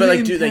nasty, but like,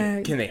 Negative do like,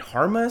 impact. can they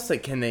harm us?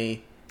 Like, can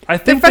they? I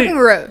They're think fucking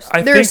gross.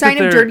 I They're a think sign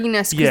that of they're-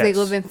 dirtiness because they yes.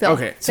 live in filth.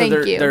 Okay, so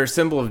Thank you. they're a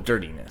symbol of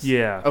dirtiness.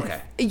 Yeah.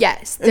 Okay.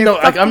 Yes. They're No,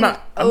 like I'm fucking-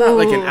 not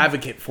like an Oh.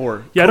 advocate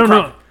for. Yeah, I don't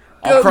know.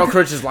 All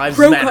cockroaches' lives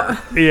matter.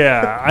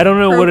 Yeah, I don't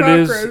know what it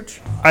is.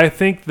 Cockroach. I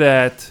think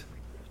that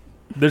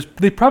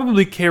they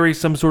probably carry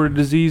some sort of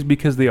disease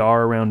because they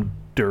are around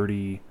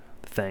dirty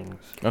things.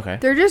 Okay.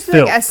 They're just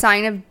Filth. like a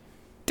sign of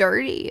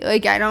dirty.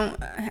 Like I don't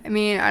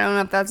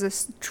know if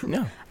that's true.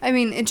 No. I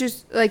mean, it's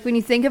just like when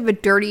you think of a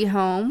dirty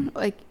home,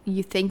 like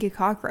you think of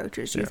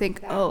cockroaches. You Yeah.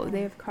 think, oh,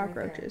 they have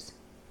cockroaches.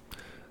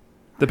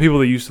 The people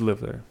that used to live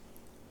there.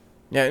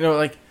 Yeah, no,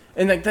 like,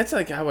 and like that's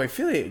like how I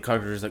feel.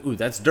 Cockroaches, like, ooh,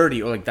 that's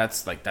dirty, or like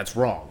that's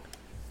wrong.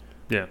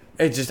 Yeah.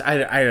 It just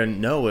I don't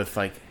know if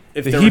like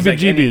if The there was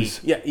like any,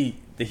 heebie-jeebies.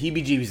 the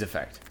heebie-jeebies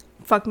effect.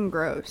 Fucking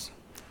gross.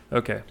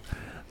 Okay.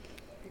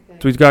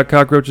 So he's got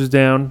cockroaches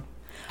down.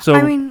 So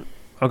I mean,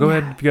 I'll go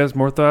ahead. If you guys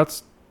more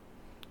thoughts,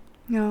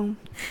 no.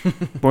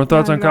 more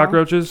thoughts Yeah, on no.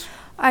 cockroaches.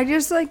 I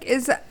just like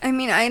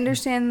I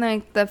understand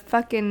like the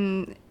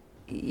fucking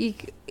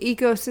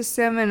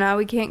ecosystem and how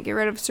we can't get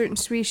rid of certain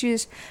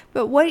species,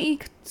 but what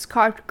eats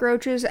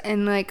cockroaches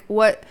and like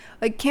what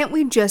like can't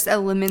we just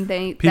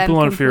eliminate People them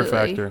on Fear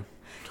completely? Factor.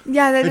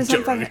 Yeah, that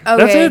doesn't fucking okay.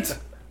 That's it.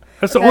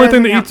 That's the That only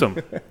thing that doesn't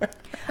eats them.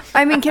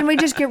 I mean, can we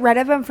just get rid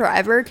of them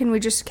forever? Can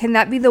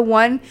that be the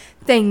one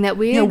thing that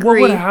we Yeah, what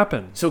agree? would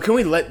happen? So can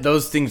we let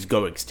those things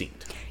go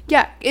extinct?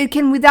 Yeah,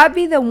 would that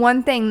be the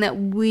one thing that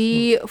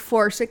we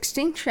force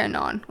extinction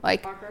on?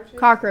 Like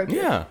cockroaches.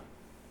 Yeah.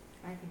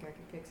 I think I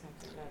could pick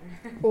something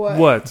better.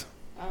 What?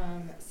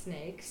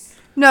 Snakes.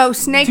 No,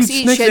 snakes Dude,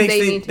 eat snakes- shit Snakes,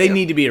 they need to. they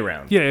need to be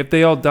around. Yeah, if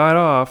they all died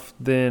off,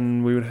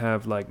 then we would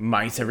have like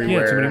Mice Yeah,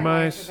 everywhere. too many Have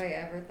mice. I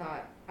ever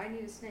thought I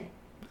need a snake?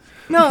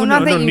 No, No,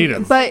 not I that don't you need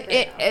 'em. but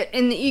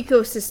in the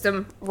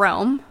ecosystem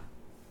realm.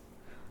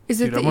 Is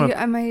it Dude, I the wanna-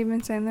 am I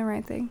even saying the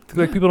right thing?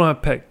 like people don't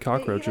have pet They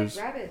cockroaches.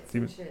 eat, like, rabbits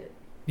Even- and shit.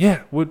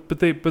 Yeah, but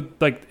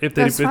like if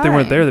they That's weren't there,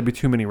 fine. there'd be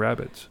too many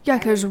rabbits. Yeah,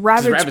 because 'Cause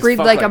rabbits breed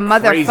fuck like a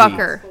crazy.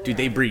 motherfucker. Dude,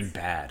 they breed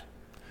bad.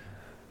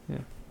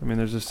 I mean,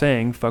 there's a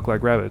saying, "Fuck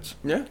like rabbits."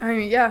 Yeah. I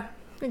mean, yeah,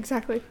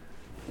 exactly.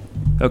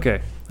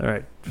 Okay, all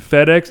right.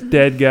 FedEx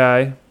dead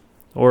guy,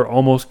 or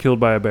almost killed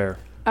by a bear.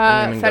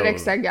 I'm gonna FedEx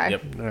go- that guy.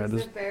 Yep. All right, Is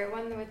this. the bear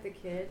one with the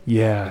kid?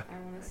 Yeah. I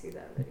want to see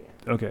that video.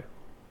 Okay.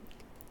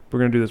 We're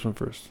gonna do this one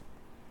first.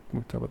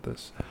 We'll talk about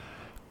this.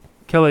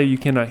 Kelly, you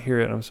cannot hear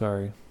it. I'm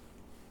sorry,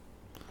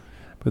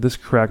 but this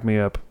cracked me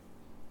up.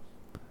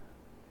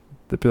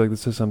 I feel like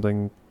this is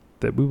something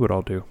that we would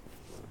all do.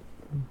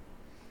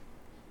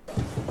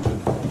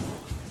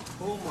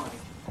 Oh my.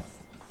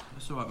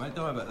 That's alright, mate.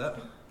 Don't worry about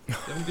that. You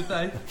having a good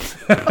day?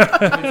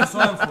 You need to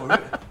sign for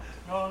it?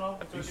 No.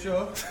 You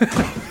sure?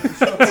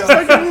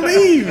 Fucking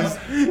leaves.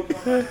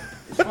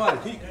 It's fine.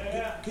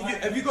 Can you,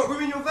 have you got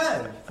room in your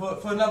van for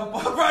another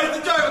bar? Bro, it's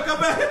a joke. Come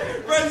back.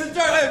 Bro, it's a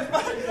joke.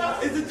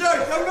 Hey, it's a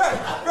joke. Come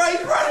back. Bro,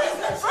 it's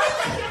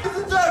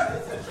a joke.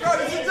 Bro,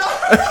 it's a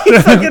joke.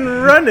 He's fucking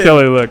running.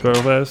 Kelly, look real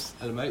fast.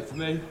 Hello, mate. For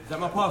me. Is that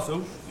my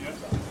parcel? Yeah.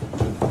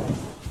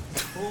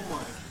 Oh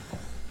my.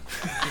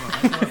 It's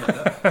alright, mate. Don't worry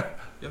about that.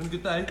 You having a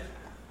good day?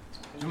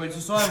 Do you want me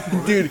to sign for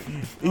it? Dude,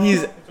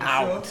 he's You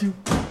out. sure?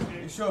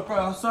 You sure, bro?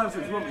 I'll sign for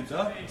it if you want me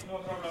to.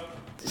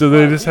 So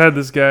they just had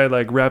this guy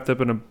like wrapped up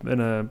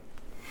in a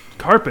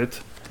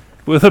carpet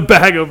with a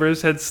bag over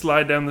his head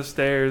slide down the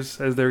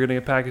stairs as they were getting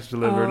a package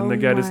delivered, and the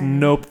guy just my.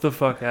 noped the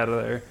fuck out of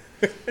there.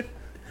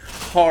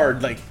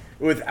 Hard, like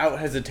without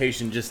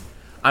hesitation. Just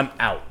I'm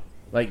out.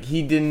 Like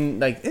he didn't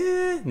like.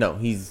 No,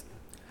 he's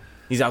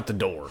out the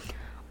door.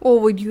 Well,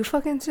 would you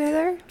fucking stay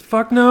there?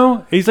 Fuck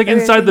no. He's like Okay,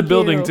 inside the thank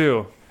building you.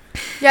 too.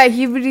 Yeah,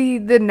 he would be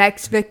the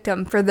next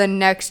victim for the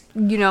next,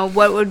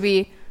 what would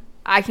be,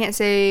 I can't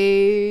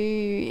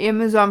say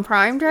Amazon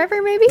Prime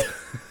driver, maybe?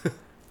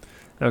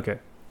 Okay.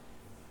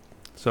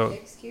 So,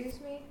 Excuse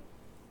me?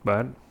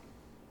 but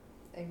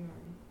Ignore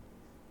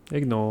me.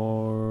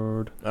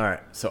 ignored. All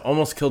right, so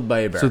almost killed by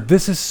a bear. So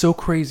this is so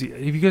crazy.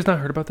 Have you guys not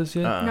heard about this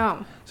yet?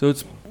 No. So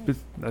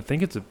I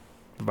think it's a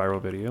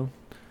viral video.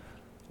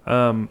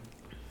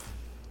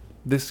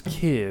 This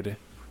kid,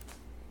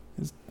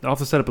 I'll have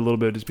to set up a little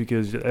bit just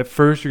because at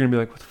first you're gonna be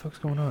like, what the fuck's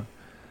going on?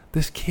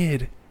 This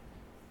kid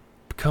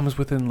comes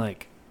within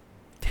like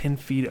 10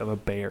 feet of a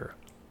bear,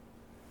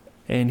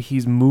 and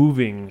he's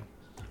moving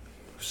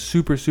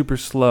super, super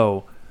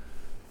slow.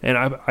 And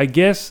I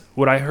guess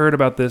what I heard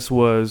about this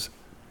was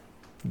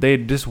they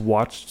had just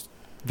watched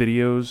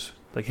videos,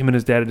 like him and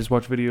his dad had just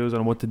watched videos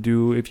on what to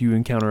do if you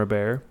encounter a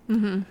bear.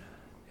 Mm-hmm.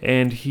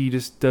 And he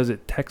just does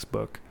it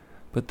textbook.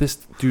 But this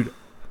dude,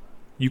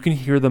 you can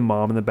hear the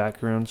mom in the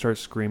background start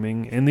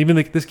screaming, and even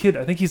like this kid,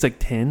 I think he's like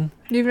 10.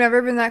 You've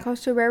never been that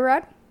close to a bear,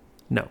 Brad?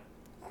 No,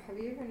 Have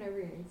you ever never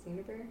even seen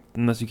a bear?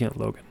 unless you can't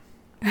Logan.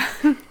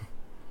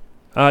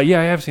 Yeah,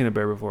 I have seen a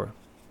bear before.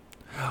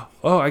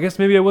 Oh, I guess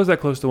maybe I was that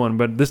close to one,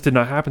 but this did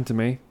not happen to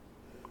me.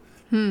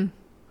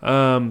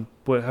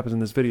 What happens in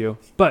this video?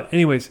 But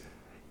anyways,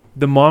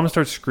 the mom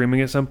starts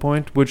screaming at some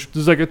point, which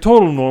is like a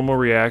total normal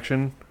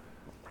reaction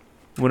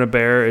when a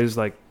bear is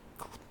like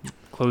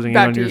closing in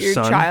About on to your eat your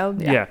son.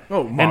 child, yeah.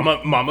 Oh,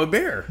 mama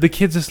bear. The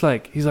kid's just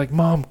like, he's like,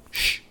 Mom,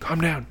 shh, calm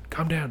down.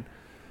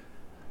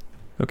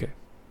 Okay,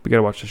 we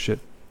gotta watch this shit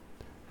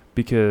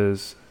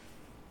because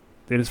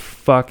it is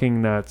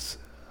fucking nuts.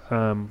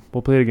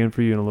 We'll play it again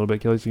for you in a little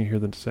bit, Kelly, so you can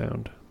hear the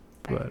sound.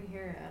 I But can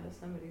hear it out of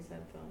somebody's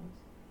headphones.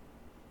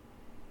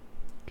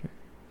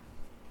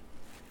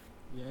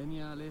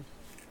 Vieni Ale.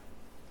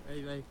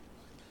 Ehi, vai.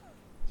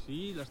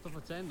 Sì, la sto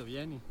facendo,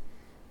 vieni.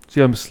 see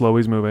how slow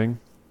he's moving?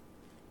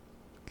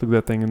 Look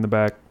at that thing in the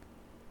back.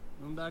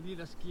 Non dargli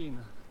la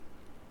schiena.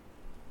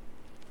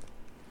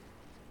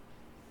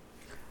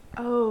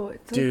 Oh,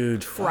 it's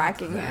Dude,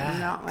 tracking him,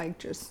 not like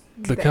just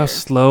Look there. how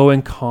slow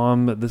and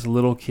calm this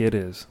little kid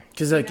is.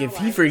 Because like if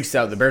he freaks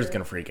out, the bear's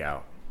gonna freak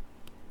out.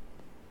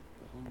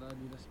 Non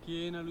dargli la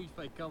schiena, lui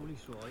fa I cavoli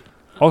suoi.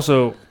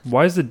 Also,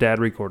 why is the dad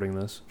recording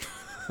this?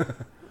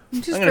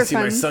 Just I'm gonna for see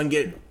my fun. son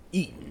get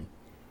eaten.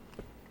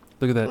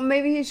 Look at Well, that.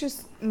 maybe he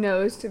just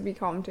knows to be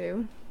calm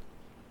too.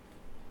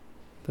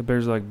 The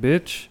bear's like,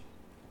 bitch.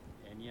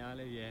 Vieni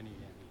Ale, vieni.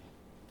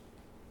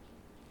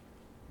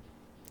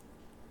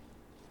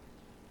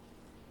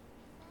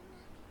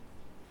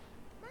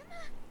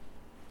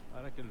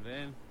 Guarda che il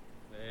vento.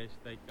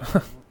 Stai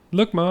calmo.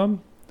 Look,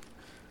 Mom.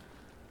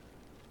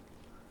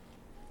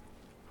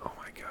 Oh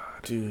my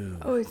god. Dude.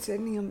 Oh, it's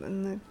sitting up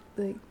in the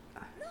like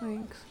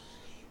legs.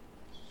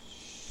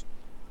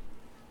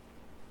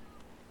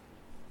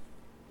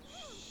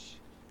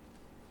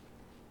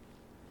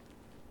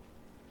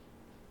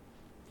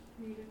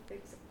 Need to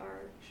fix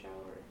our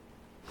shower.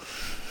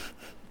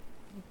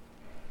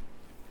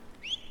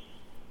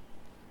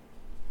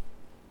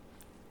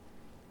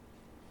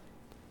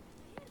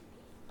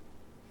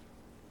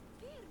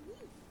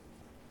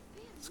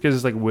 This guy's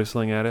just like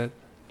whistling at it.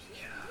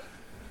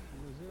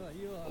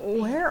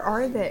 Where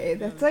are they?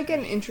 That's like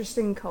an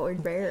interesting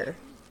colored bear.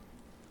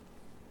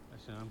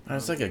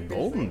 It's like a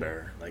golden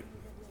bear. Like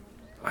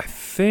I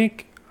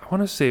think, I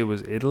want to say it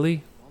was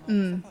Italy.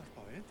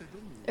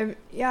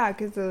 Yeah,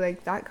 because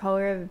like that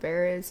color of the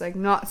bear is like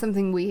not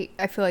something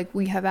I feel like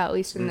we have at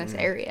least in this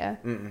area.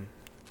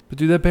 But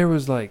dude, that bear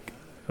was like...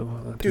 oh,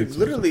 well, dude,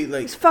 literally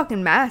like It's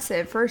fucking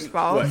massive. First of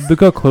all, What?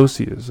 Look how close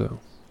he is, though.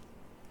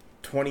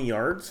 20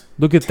 yards.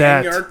 Look at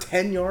 10 that.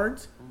 10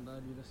 yards. Non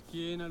dargli la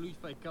schiena, lui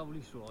fa I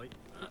cavoli suoi.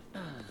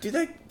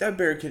 Dude, that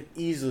bear could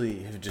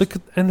easily have just. Look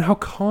at, and how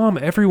calm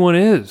everyone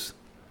is.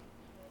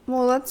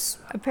 well, that's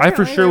I apparently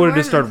for sure they would have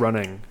just weren't- started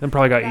running and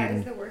probably got That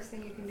is eaten. the worst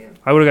thing you can do.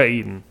 I would have got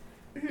eaten.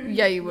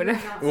 Yeah, you would You're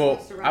have. not Well,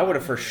 supposed to run I would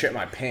have on first shit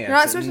my pants. You're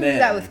not supposed to and do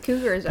that then- with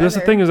cougars. But that's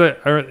the either. thing is,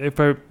 if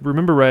I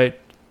remember right,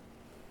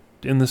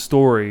 in the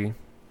story,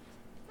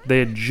 they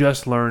had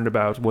just learned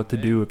about what to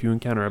do if you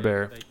encounter a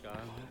bear. Stai calmo.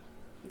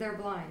 They're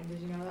blind. Did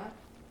you know that?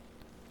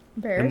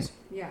 Bears.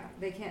 Yeah,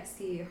 they can't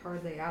see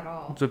hardly at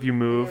all. So if you And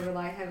move, they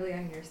rely heavily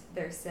on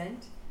their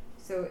scent.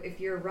 So if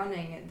you're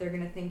running, they're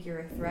gonna think you're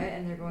a threat,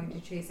 and they're going to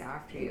chase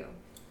after you,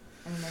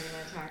 and then they're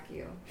gonna attack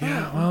you.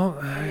 yeah, well,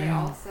 And they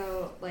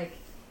also like,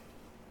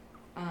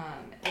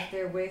 if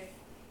they're with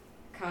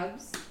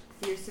cubs,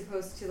 you're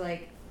supposed to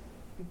like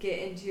get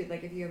into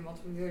like if you have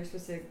multiple people, you're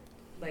supposed to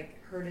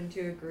like herd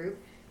into a group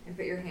and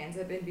put your hands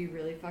up and be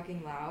really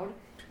fucking loud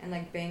and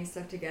like bang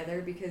stuff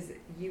together because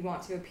you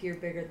want to appear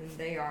bigger than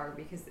they are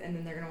and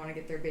then they're gonna want to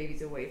get their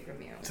babies away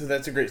from you. So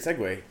that's a great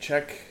segue.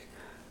 Check.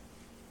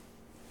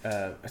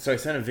 So I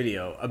sent a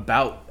video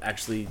about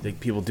actually like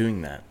people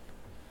doing that.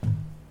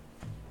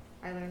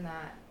 I learned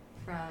that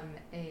from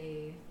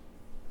a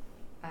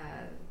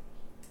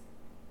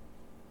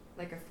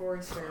like a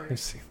forester I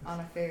see. on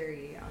a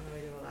ferry on the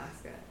way to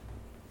Alaska.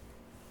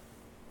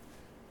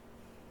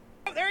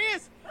 There he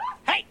is!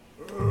 Hey!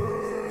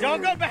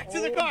 Don't go back to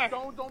the car!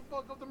 Don't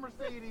fuck up the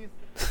Mercedes.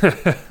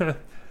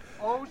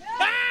 Oh shit!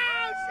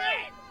 Oh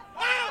shit!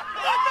 Oh,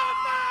 what the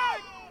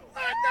fuck?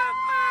 What the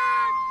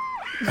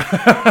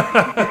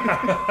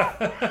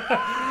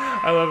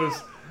fuck? I love this.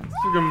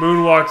 Fucking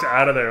moonwalks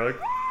out of there. Like,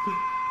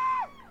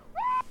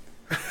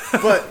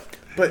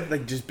 But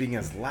like just being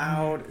as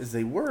loud as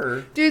they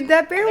were. Dude,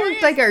 that bear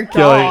looked like our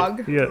Kelly,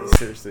 dog. yeah.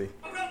 Seriously.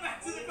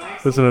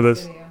 Listen to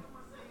this. Video.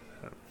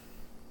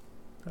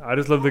 I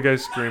just love the guy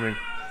screaming.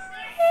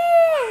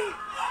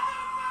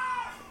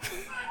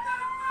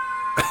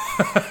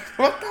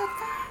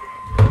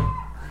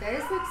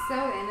 Bears look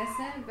so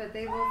innocent, but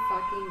they will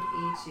fucking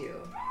eat you.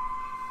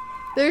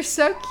 They're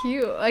so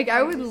cute. Like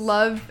I would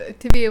love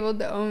to be able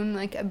to own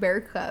like a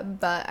bear cub,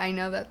 but I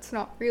know that's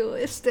not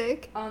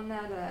realistic. On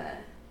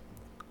that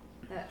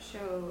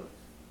show,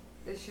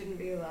 This Shouldn't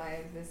Be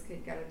Alive, this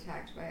kid got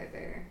attacked by a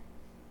bear.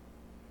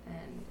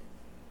 And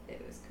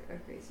it was a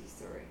crazy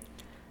story.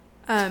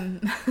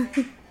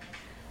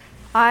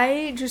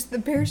 The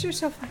bears are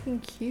so fucking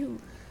cute.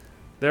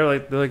 They're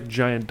like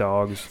giant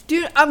dogs.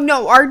 Dude,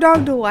 no, our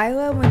dog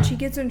Delilah, when she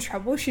gets in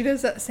trouble, she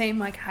does that same,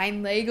 like,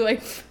 hind leg,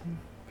 like,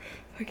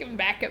 fucking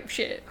back up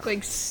shit.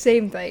 Like,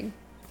 same thing.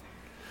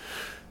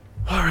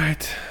 All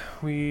right,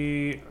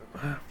 we're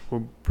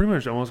pretty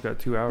much almost got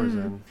 2 hours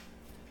in.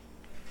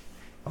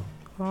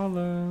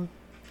 Holla.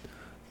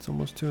 It's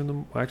almost 2 in the...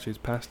 Well, actually, it's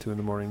past 2 in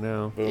the morning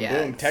now. Boom,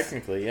 Yeah, boom.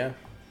 Technically, yeah.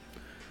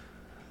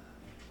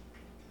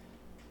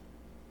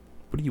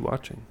 What are you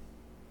watching?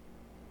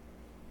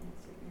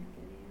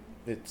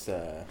 It's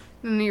None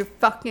of your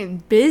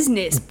fucking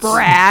business,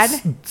 Brad.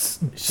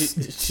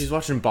 she's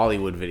watching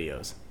Bollywood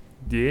videos.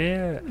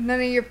 Yeah.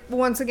 None of your,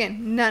 once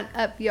again, none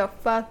of your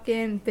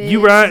fucking business.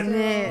 You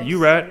right.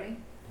 You right.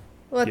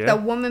 Let Yeah.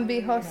 the woman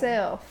be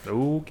herself.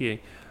 Okay.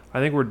 I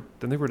think we're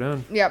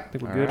done. Yep. I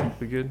think we're All good. right.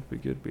 Be good. Be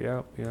good. Be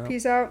out. Be out.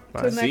 Peace out.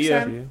 Bye. Till See next ya.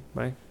 time. See you.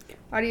 Bye.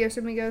 Adios,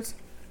 amigos.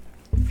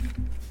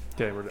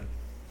 Okay, we're done.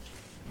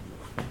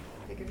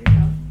 Pick up your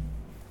phone.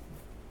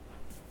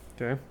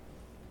 Okay.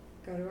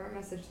 Go to our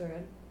message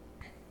thread.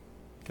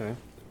 Okay.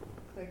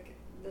 Click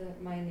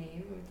my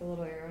name with the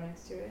little arrow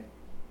next to it.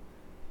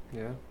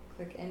 Yeah.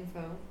 Click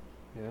info.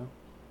 Yeah.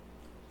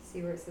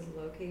 See where it says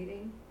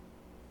locating.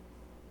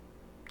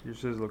 Yours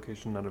says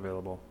location not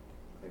available.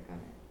 Click on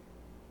it.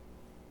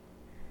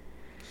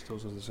 Still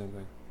says the same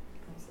thing.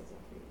 It says that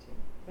for you too.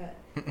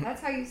 But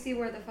that's how you see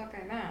where the fuck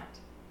I'm at.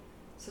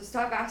 So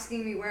stop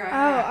asking me where I'm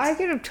at. I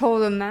could have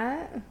told him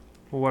that.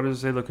 Well, why does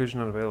it say location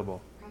not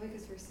available? Probably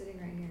because we're sitting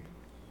right here.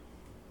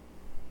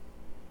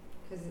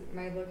 Because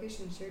my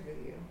location is shared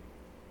with you.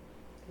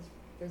 Because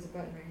there's a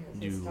button right here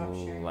that says stop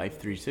Do sharing. Life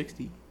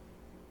 360.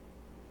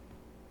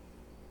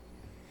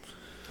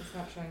 It's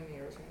not showing me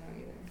yours right now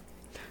either.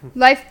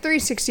 Life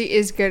 360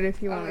 is good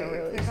if you want to Okay,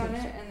 really. click on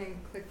it and then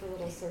click the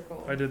little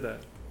circle. I did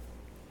that.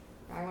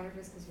 I wonder if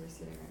it's because we're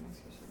sitting right next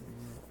to each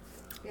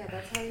other. Yeah,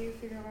 that's how you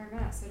figure out where I'm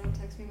at. So don't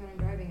text me when I'm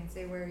driving and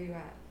say, where are you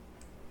at?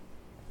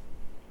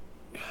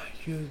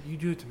 You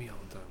do it to me all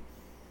the time.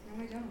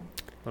 No, I don't.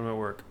 When I'm at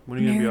work. When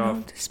are you gonna be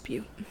off?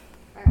 Dispute.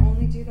 I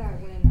only do that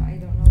when I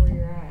don't know where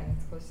you're at and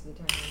it's close to the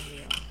time I'm gonna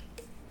be off.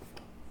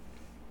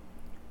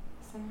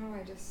 Somehow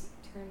I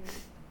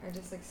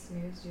just like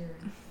snoozed your...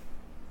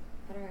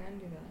 How do I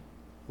undo that?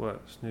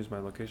 What? Snooze my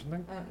location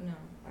thing? No,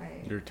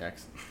 Your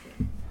text.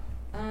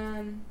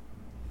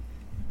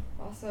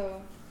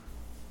 Also,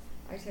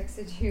 I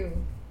texted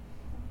you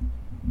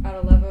at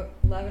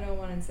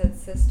 11:01 and said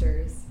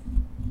sisters.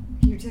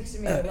 You texted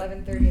me at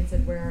 11:30 and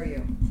said, where are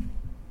you?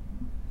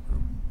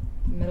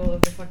 Middle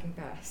of the fucking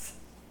pass.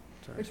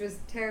 Sorry. Which was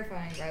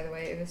terrifying, by the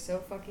way. It was so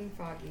fucking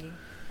foggy.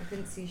 I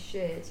couldn't see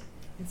shit.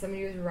 And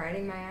somebody was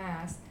riding my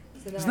ass.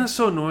 So then Isn't that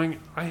so annoying?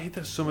 I hate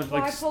that so much.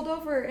 Well, Like, I pulled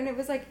over and it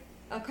was like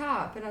a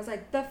cop. And I was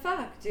like, the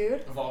fuck,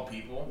 dude? Of all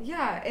people.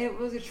 Yeah, it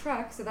was a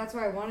truck. So that's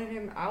why I wanted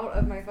him out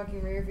of my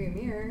fucking rear view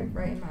mirror,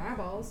 right in my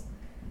eyeballs.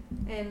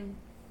 And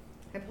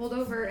I pulled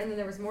over and then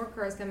there was more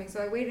cars coming.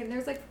 So I waited and there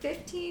was like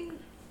 15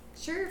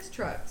 sheriff's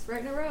trucks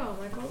right in a row. I'm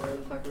like, oh, where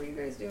the fuck were you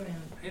guys doing?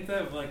 I hate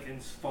that like in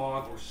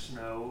fog or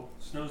snow.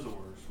 Snow's the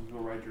worst. When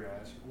people ride your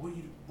ass. Where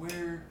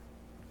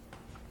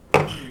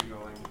are you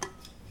going?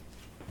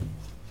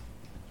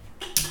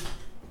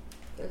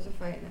 There's a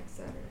fight next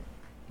Saturday.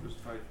 There's a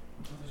fight.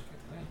 Oh, there's a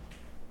fight tonight.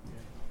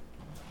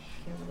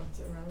 Yeah, but that's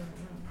irrelevant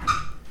now.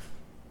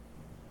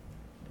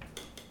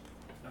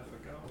 Off we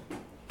go.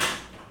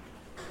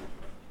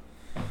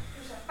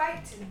 There's a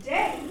fight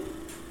today.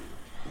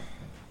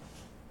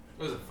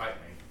 It was a fight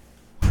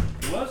night.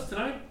 It was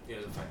tonight? Yeah, it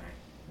was a fight night.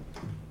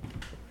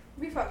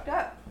 We fucked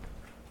up.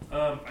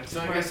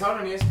 So I saw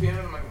it on ESPN and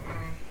I'm like,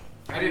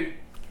 I didn't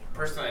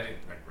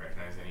like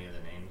recognize any of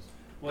the names.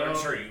 But I'm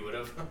sure you would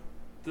have.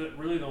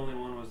 Really the only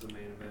one was the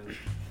main event.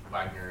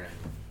 Wagner and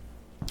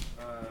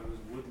It was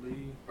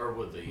Woodley.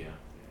 Woodley, yeah.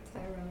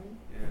 Tyrone.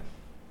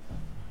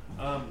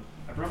 Yeah.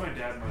 I brought my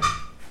dad my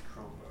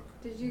Chromebook.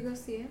 Did you go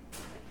see it?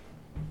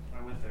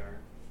 I went there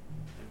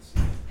and see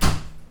it.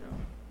 No.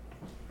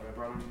 But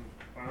I went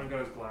and got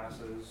his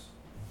glasses,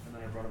 and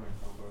then I brought him my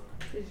Chromebook.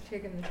 Did you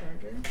take him the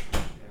charger?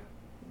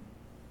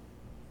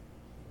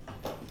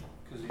 Yeah.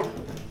 Because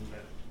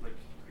like,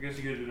 I guess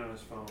he could do it on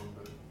his phone,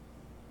 but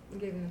You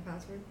gave him the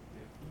password?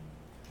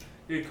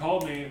 he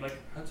called me, like,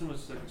 Hudson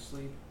was like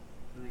asleep,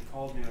 and he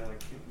called me, and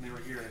they were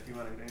here, and I came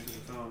out and answered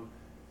the phone,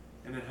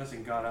 and then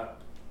Hudson got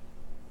up,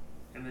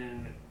 and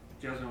then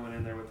Jasmine went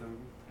in there with him,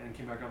 and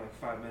came back out in like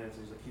 5 minutes,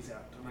 and he's like, he's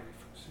out. I'm like, are you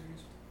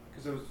serious?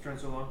 Because I was trying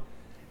so long.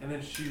 And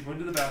then she went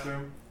to the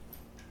bathroom,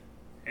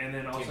 and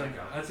then all of a sudden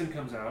Hudson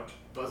comes out,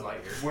 Buzz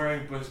Lightyear.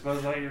 wearing his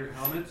Buzz Lightyear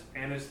helmet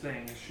and his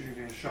thing, and shooting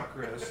and shot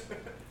Chris.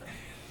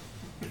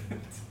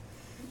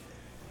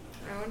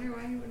 I wonder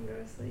why he wouldn't go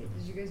to sleep.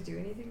 Did you guys do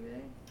anything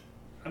today?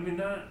 I mean,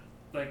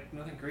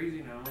 nothing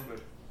crazy, no,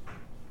 but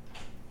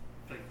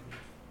like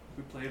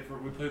we played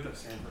with that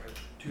Sanford.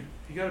 Dude,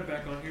 he got it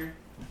back on here.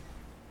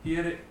 He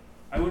had it.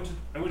 I went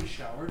and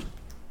showered.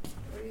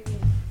 What do you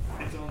mean?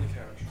 It's on the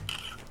couch.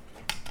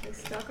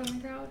 It's stuck on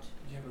the couch?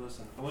 Yeah, but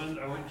listen, I went in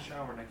the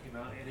shower and I came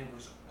out and it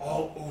was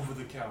all over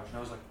the couch. And I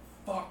was like,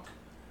 fuck.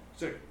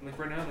 So, like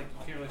right now, like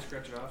you can't really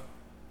scratch it off.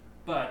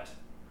 But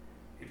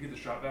if you get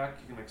the shot vac,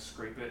 you can like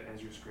scrape it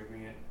as you're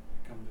scraping it.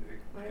 It comes big.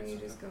 Why don't you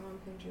just go on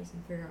Pinterest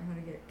and figure out how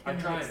to get I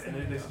tried, Kleenex and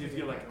in they the said you have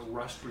to get like a couch?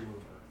 rust remover.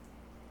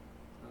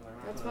 I was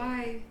like, That's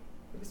why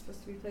it was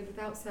supposed to be played with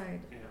outside.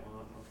 Yeah,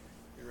 well, okay.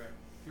 You're right.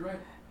 You're right.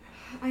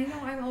 I know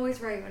I'm always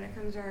right when it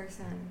comes to our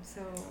son,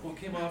 so Well, it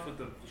came off with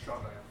the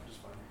shot vac, which is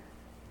fine.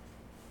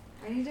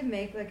 I need to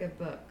make like a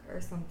book or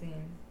something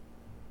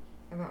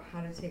about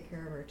how to take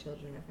care of our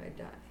children if I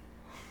die.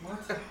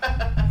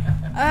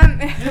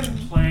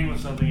 Just playing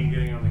with something and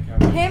getting on the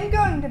couch. Him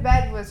going to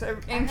bed was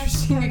an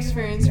interesting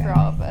experience for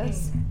all of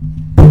us.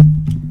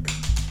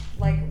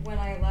 Like when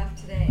I left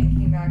today and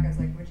came back, I was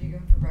like, "What'd you give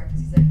him for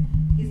breakfast?"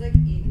 He's like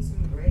eating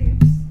some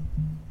grapes.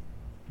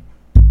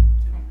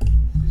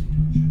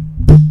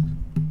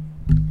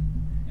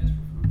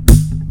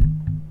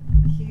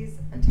 He's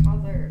a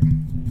toddler.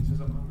 He says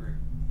I'm hungry.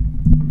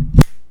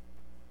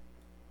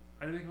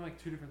 I had to make him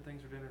like 2 different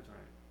things for dinner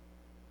tonight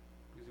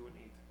because he wouldn't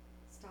eat.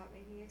 Stop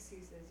making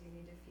excuses. You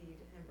need to feed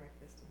him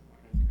breakfast in the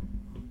morning.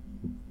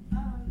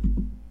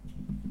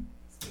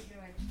 Speaking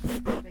of which,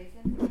 there's bacon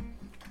in there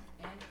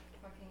and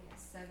fucking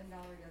 $7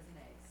 dozen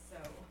eggs. So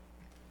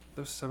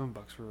That was $7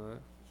 for that.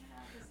 yeah,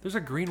 There's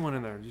a green one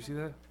in there. Did you see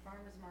that?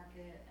 farmer's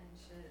market and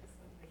shit,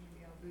 so they can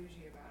be all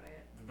bougie about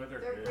it. But They're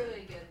good.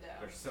 really good though.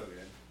 They're so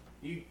good.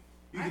 You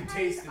I've can had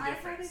taste the I've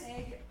had difference. an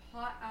egg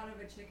hot out of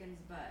a chicken's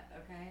butt.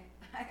 Okay,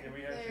 I Yeah,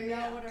 we There actually. you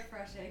know go. what a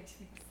fresh egg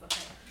tastes like.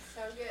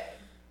 So good.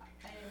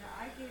 And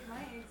I gave my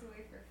eggs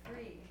away for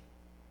free.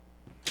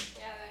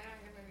 Yeah, they're not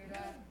gonna do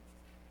that.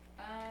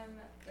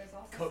 There's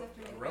also Cook stuff to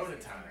make Corona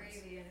biscuits and times.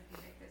 gravy, and if you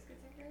make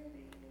biscuits and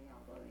gravy,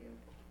 I'll blow you.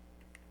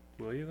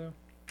 Will you though?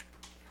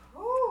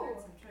 Ooh.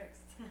 Learned some tricks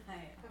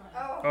tonight.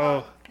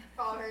 Oh.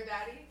 Call her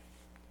daddy.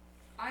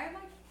 I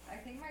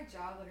think my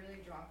jaw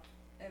literally dropped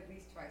at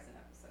least twice an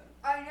episode.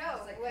 I I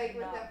know. just, Like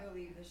could with not that.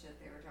 believe the shit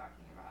they were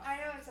talking about. I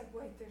know. It's like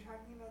wait, they're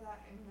talking about that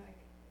in like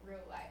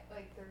real life.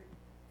 Like they're.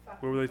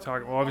 What were they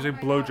talking? Well, Oh obviously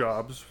my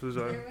blowjobs. There's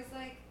a. There was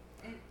like,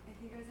 I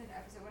think it was an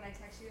episode when I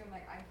texted you, I'm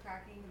like, I'm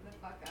cracking the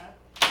fuck up.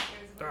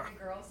 It was when the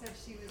girl said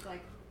she was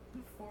like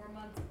 4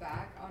 months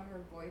back on her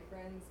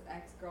boyfriend's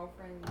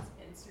ex-girlfriend's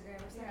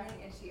Instagram or something,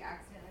 and she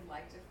accidentally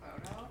liked a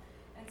photo.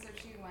 And so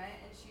she went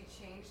and she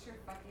changed her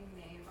fucking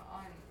name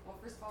on, well,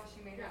 first of all, she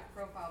made her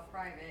profile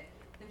private,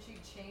 then she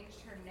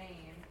changed her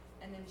name,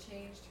 and then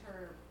changed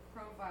her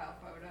profile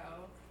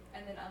photo,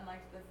 and then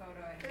unliked the photo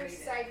and They're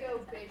waited. psycho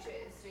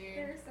bitches, dude.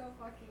 They're so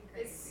fucking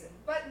crazy.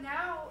 But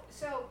now,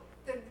 so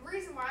the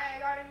reason why I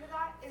got into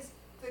that is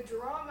the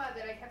drama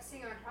that I kept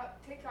seeing on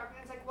TikTok,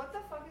 and it's like, what the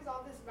fuck is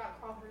all this about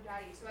Call Her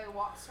Daddy? So I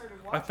started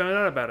I watching. found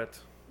out about it.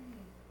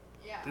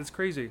 Yeah. It's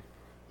crazy.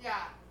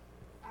 Yeah.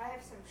 I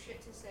have some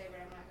shit to say, but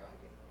I'm not going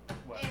to.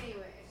 What?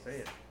 Anyways.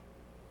 Say it.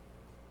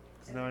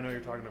 Now I know what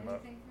you're talking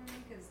about. Anything for me?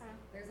 Because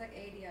there's like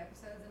 80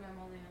 episodes and I'm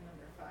only on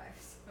number 5.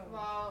 So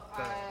Well,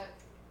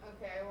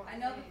 okay. I won't I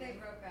know say that they anything.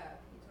 broke up.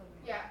 You told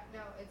me. Yeah,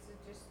 no, it's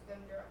just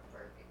them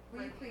working.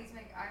 Will you please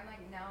make? I'm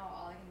like now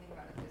all I can think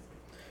about is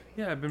biscuits and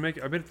gravy. Yeah,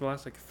 I made it the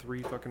last like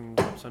 3 fucking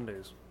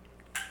Sundays.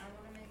 I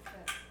want to make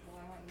that.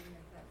 Well, I want you to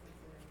make that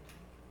pizza.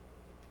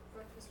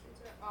 Breakfast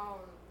pizza?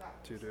 Oh,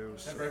 that. Dude, it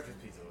was That breakfast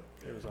pizza.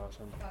 it was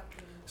awesome.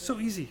 Fucking So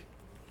good. easy.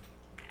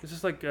 It's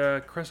just like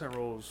crescent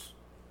rolls.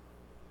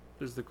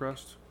 Is the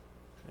crust,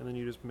 and then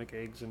you just make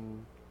eggs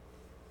and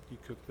you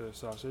cook the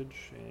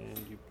sausage and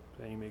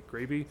you make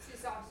gravy,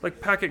 like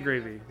packet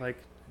gravy. Like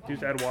you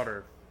just add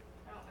water.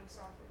 I don't like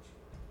sausage.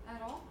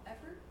 At all?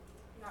 Ever?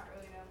 Not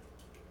really,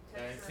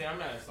 no. See, I'm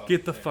not a sausage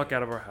Get the fan. fuck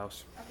out of our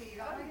house. Okay, you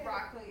don't like Okay.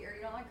 broccoli or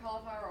you don't like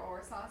cauliflower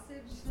or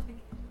sausage? Like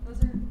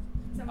those are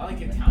some I like of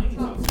the Italian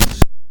top sausage.